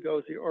years ago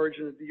is the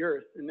origin of the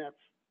Earth, and that's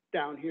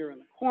down here in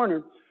the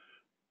corner.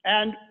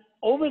 And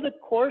over the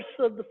course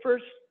of the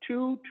first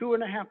 2.5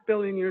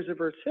 billion years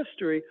of Earth's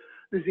history,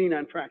 the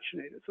xenon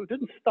fractionated. So it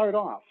didn't start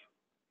off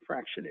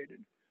fractionated.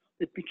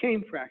 It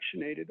became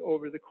fractionated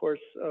over the course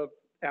of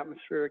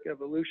atmospheric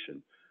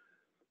evolution.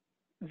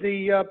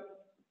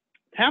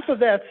 Half of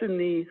that's in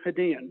the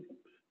Hadean.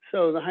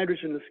 So the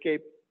hydrogen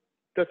escape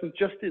doesn't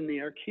just in the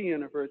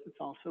Archean of Earth, it's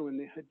also in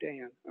the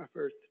Hadean of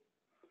Earth.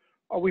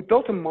 We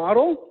built a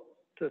model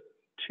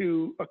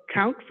to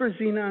account for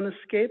xenon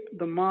escape.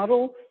 The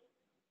model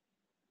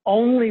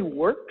only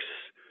works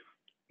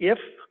if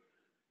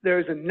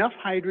there's enough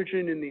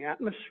hydrogen in the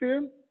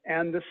atmosphere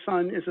and the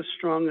sun is a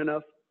strong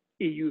enough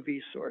EUV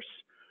source.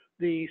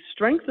 The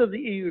strength of the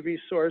EUV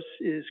source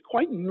is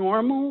quite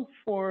normal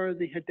for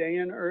the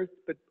Hadean Earth,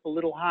 but a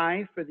little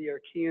high for the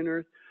Archean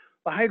Earth.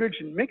 The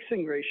hydrogen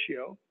mixing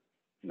ratio,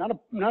 not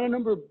a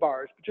number of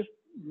bars, but just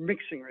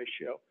mixing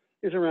ratio,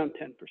 is around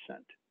 10%.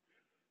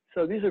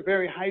 So these are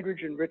very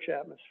hydrogen-rich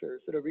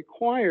atmospheres that are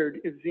required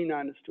if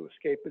xenon is to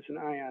escape as an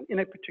ion in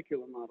a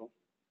particular model.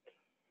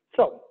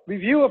 So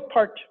review of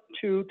part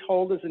 2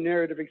 told as a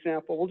narrative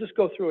example. We'll just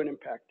go through an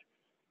impact.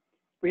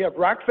 We have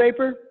rock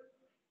vapor.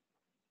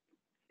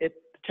 The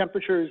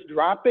temperature is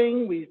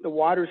dropping. The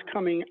water is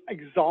coming,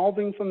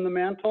 exsolving from the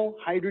mantle.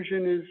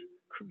 Hydrogen is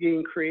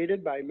being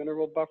created by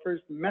mineral buffers.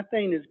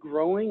 Methane is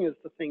growing as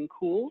the thing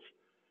cools.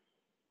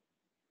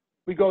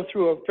 We go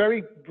through a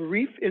very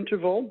brief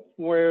interval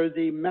where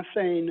the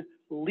methane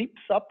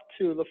leaps up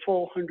to the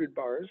full 100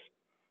 bars.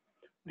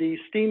 The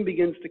steam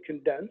begins to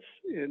condense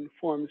and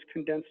forms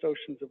condensed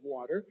oceans of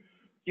water.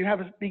 You have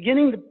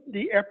beginning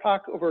the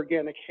epoch of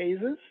organic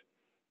hazes.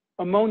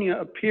 Ammonia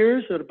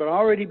appears, but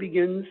already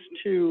begins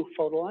to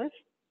photolize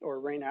or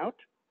rain out.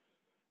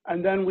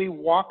 And then we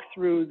walk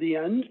through the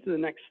end to the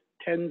next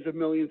tens of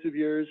millions of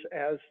years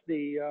as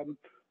the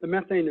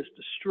methane is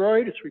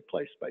destroyed. It's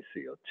replaced by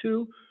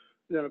CO2.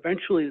 Then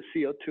eventually the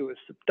CO2 is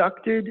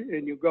subducted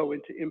and you go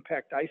into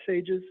impact ice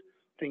ages.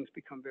 Things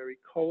become very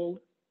cold.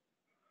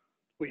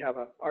 We have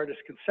an artist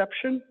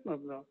conception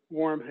of the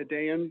warm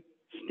Hadean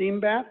steam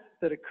bath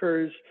that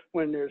occurs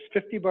when there's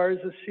 50 bars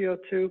of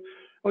CO2.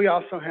 We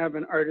also have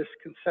an artist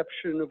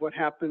conception of what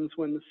happens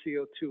when the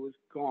CO2 is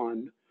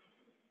gone.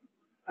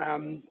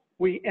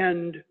 We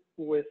end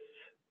with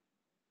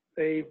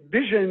a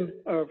vision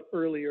of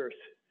early Earth,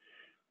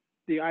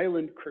 the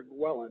island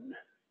Kerguelen,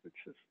 which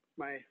is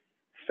my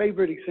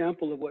favorite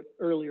example of what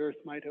early Earth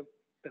might have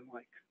been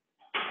like.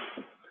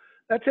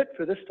 That's it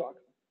for this talk.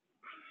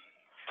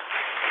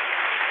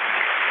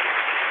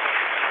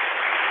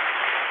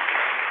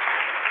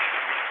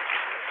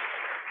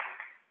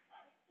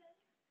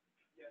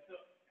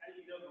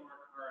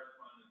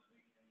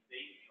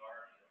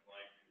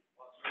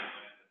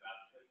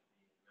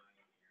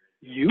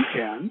 You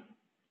can.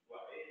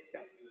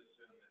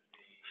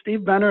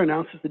 Steve Benner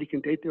announces that he can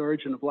date the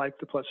origin of life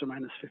to plus or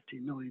minus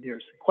 15 million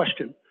years.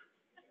 Question.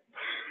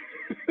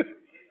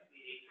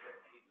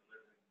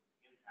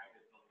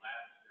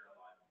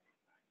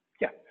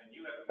 Yeah,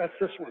 that's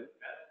this one.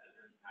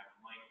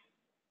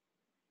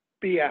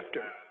 Be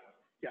after.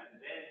 Yeah.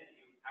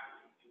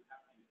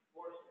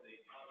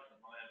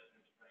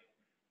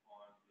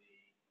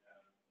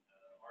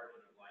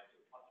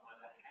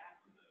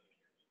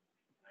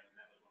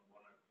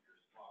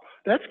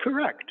 That's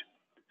correct.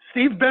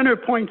 Steve Benner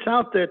points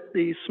out that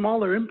the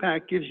smaller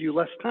impact gives you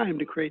less time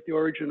to create the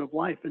origin of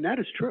life, and that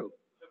is true.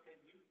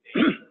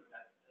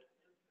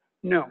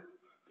 No.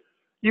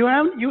 You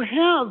have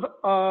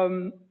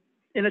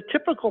in a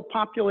typical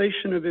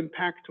population of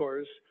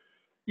impactors,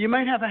 you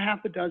might have a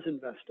half a dozen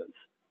Vestas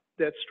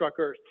that struck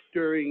Earth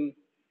during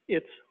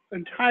its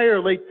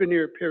entire late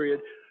Veneer period.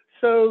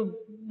 So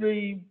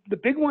the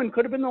big one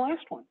could have been the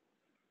last one.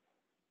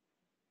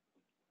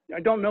 I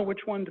don't know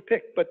which one to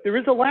pick, but there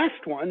is a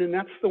last one, and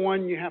that's the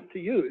one you have to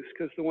use,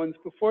 because the ones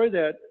before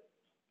that,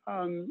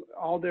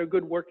 all their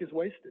good work is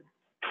wasted.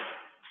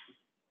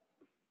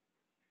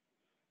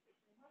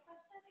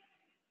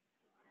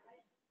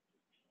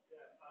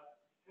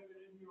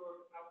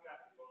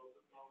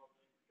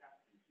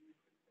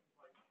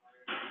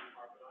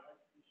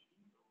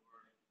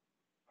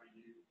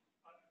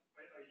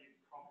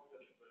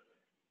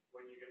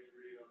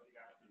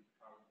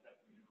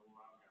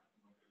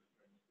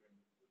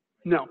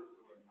 No,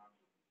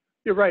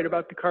 you're right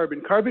about the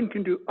carbon. Carbon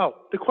can do,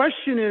 the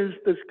question is,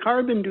 does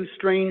carbon do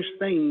strange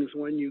things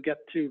when you get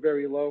to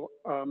very low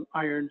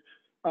iron,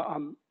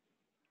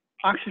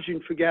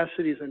 oxygen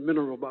fugacities and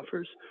mineral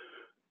buffers?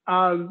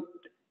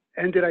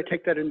 And did I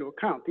take that into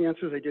account? The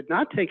answer is I did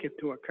not take it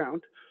into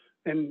account.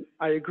 And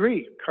I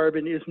agree,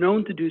 carbon is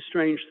known to do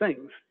strange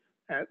things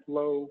at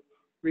low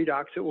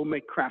redox. It will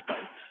make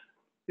graphites.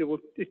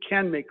 It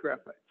can make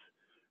graphites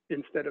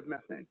instead of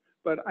methane.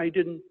 But I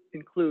didn't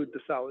include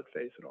the solid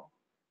phase at all.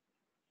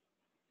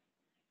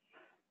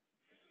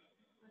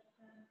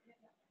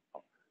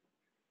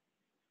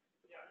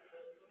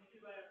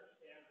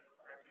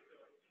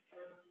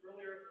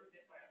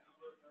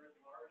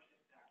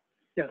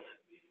 Yes.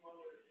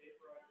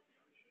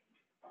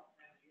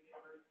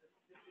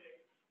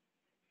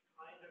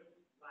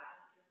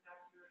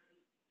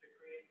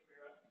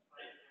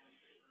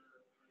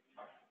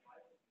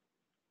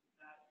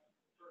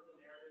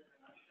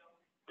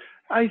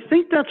 I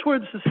think that's where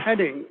this is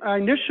heading. I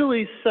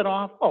initially set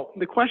off,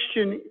 the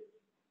question,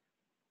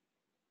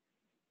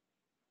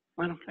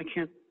 I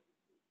can't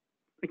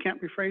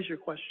rephrase your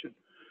question.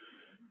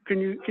 Can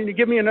you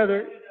give me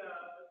another?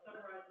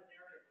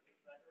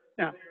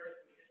 Yeah.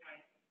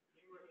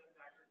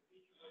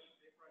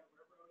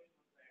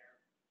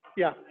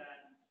 Yeah.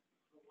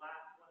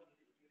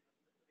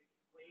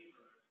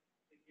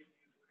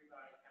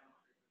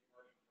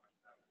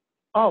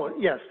 Oh,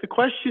 yes. The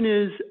question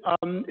is,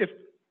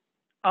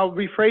 I'll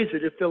rephrase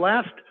it. If the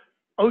last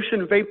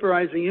ocean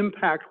vaporizing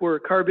impact were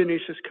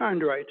carbonaceous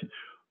chondrite,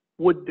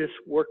 would this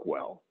work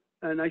well?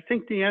 And I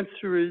think the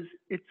answer is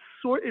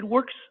it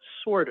works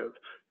sort of.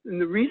 And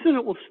the reason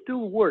it will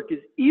still work is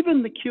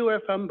even the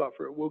QFM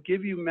buffer will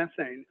give you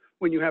methane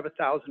when you have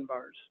 1,000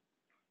 bars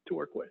to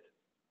work with.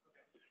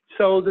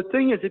 So the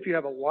thing is, if you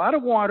have a lot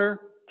of water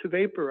to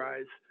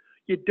vaporize,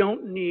 you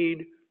don't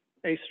need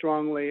a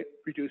strongly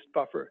reduced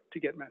buffer to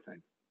get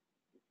methane.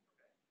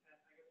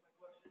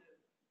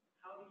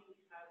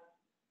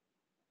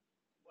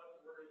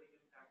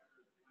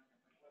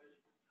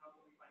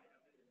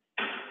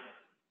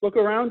 Look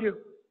around you.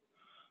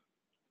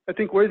 I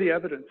think we're the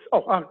evidence.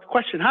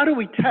 Question: how do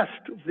we test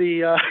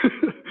the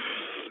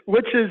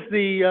which is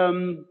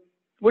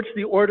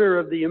the order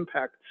of the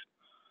impacts?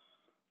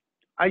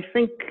 I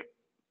think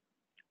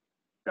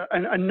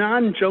a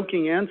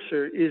non-joking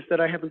answer is that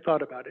I haven't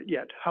thought about it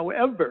yet.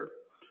 However,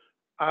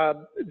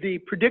 the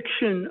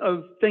prediction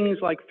of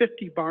things like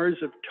 50 bars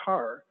of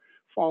tar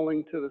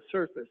falling to the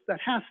surface, that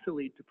has to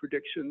lead to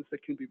predictions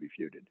that can be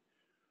refuted.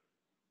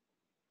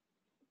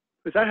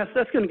 Because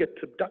that's going to get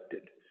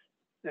subducted,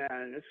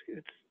 and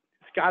it's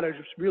got to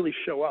just really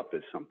show up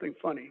as something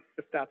funny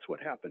if that's what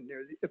happened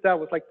there. If that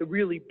was like the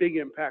really big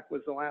impact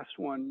was the last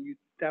one,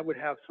 that would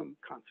have some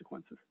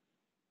consequences.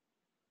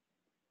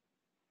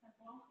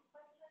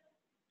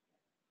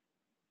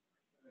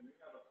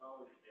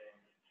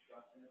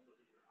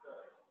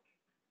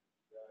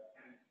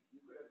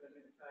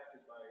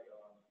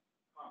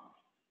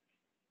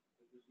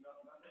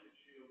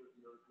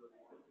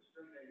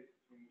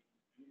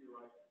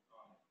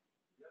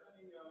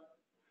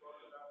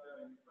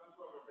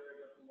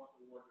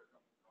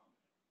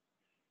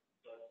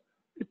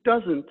 It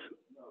doesn't.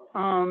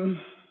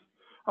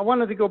 I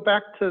wanted to go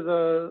back to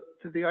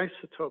the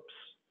isotopes.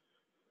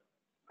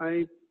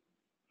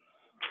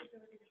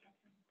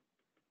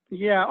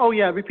 Yeah, oh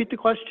yeah, repeat the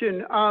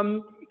question.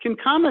 Can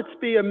comets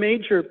be a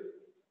major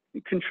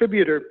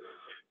contributor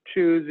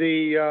to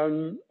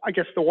the, I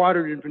guess, the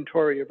water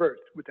inventory of Earth?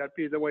 Would that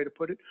be the way to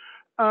put it?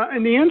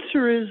 And the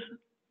answer is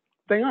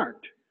they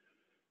aren't.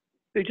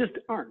 They just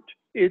aren't.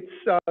 It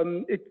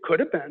could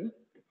have been,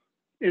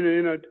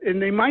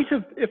 and they might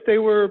have, if they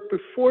were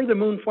before the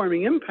moon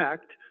forming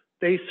impact,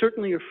 they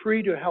certainly are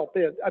free to help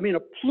it. I mean,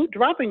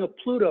 dropping a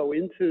Pluto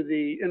into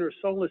the inner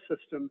solar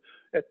system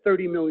at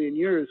 30 million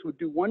years would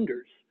do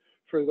wonders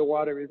for the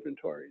water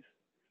inventories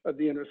of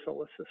the inner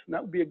solar system.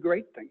 That would be a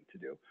great thing to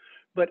do.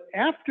 But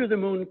after the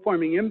moon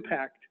forming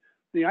impact,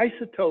 the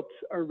isotopes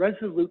are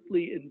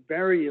resolutely,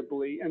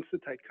 invariably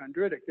enstatite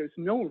chondritic. There's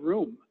no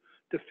room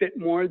to fit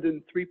more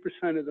than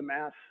 3% of the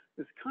mass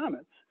as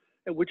comets,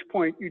 at which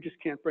point you just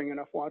can't bring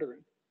enough water in.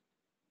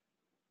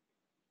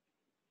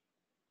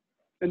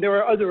 And there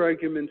are other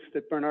arguments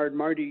that Bernard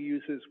Marty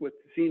uses with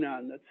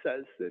xenon that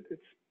says that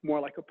it's more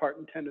like a part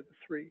in 10 to the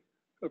 3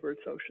 of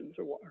Earth's oceans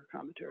or water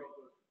commentary.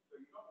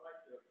 So you don't like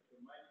the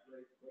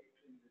migrate late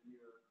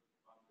engineer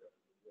concept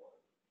of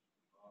water.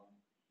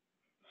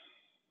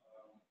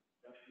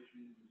 That's what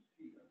you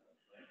see,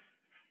 right?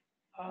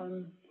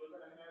 We're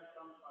going to have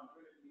some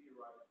chondritic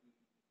meteorites in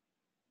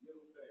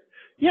middle phase.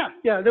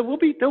 Yeah, there will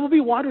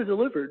be water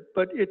delivered,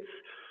 but it's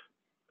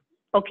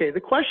okay. The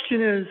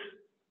question is,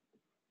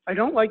 I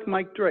don't like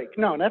Mike Drake.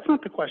 No, that's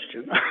not the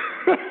question.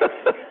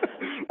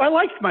 I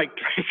liked Mike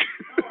Drake.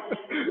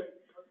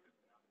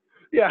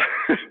 Yeah.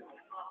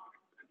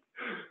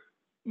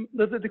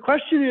 The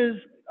question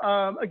is,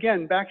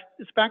 again,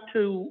 it's back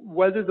to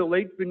whether the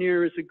late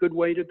veneer is a good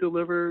way to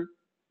deliver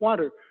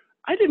water.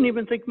 I didn't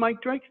even think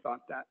Mike Drake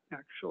thought that,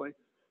 actually.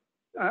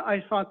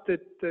 I thought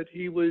that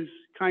he was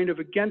kind of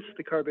against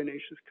the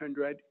carbonaceous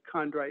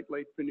chondrite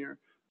late veneer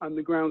on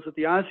the grounds that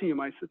the osmium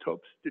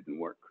isotopes didn't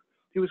work.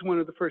 He was one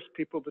of the first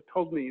people that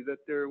told me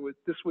that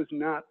this was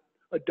not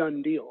a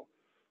done deal,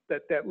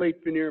 that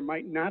late veneer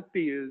might not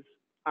be as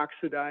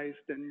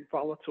oxidized and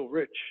volatile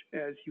rich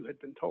as you had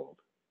been told.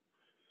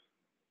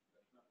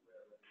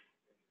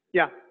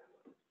 Yeah. Okay,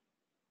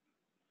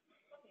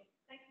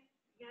 thanks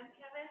again,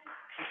 Kevin.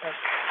 Okay.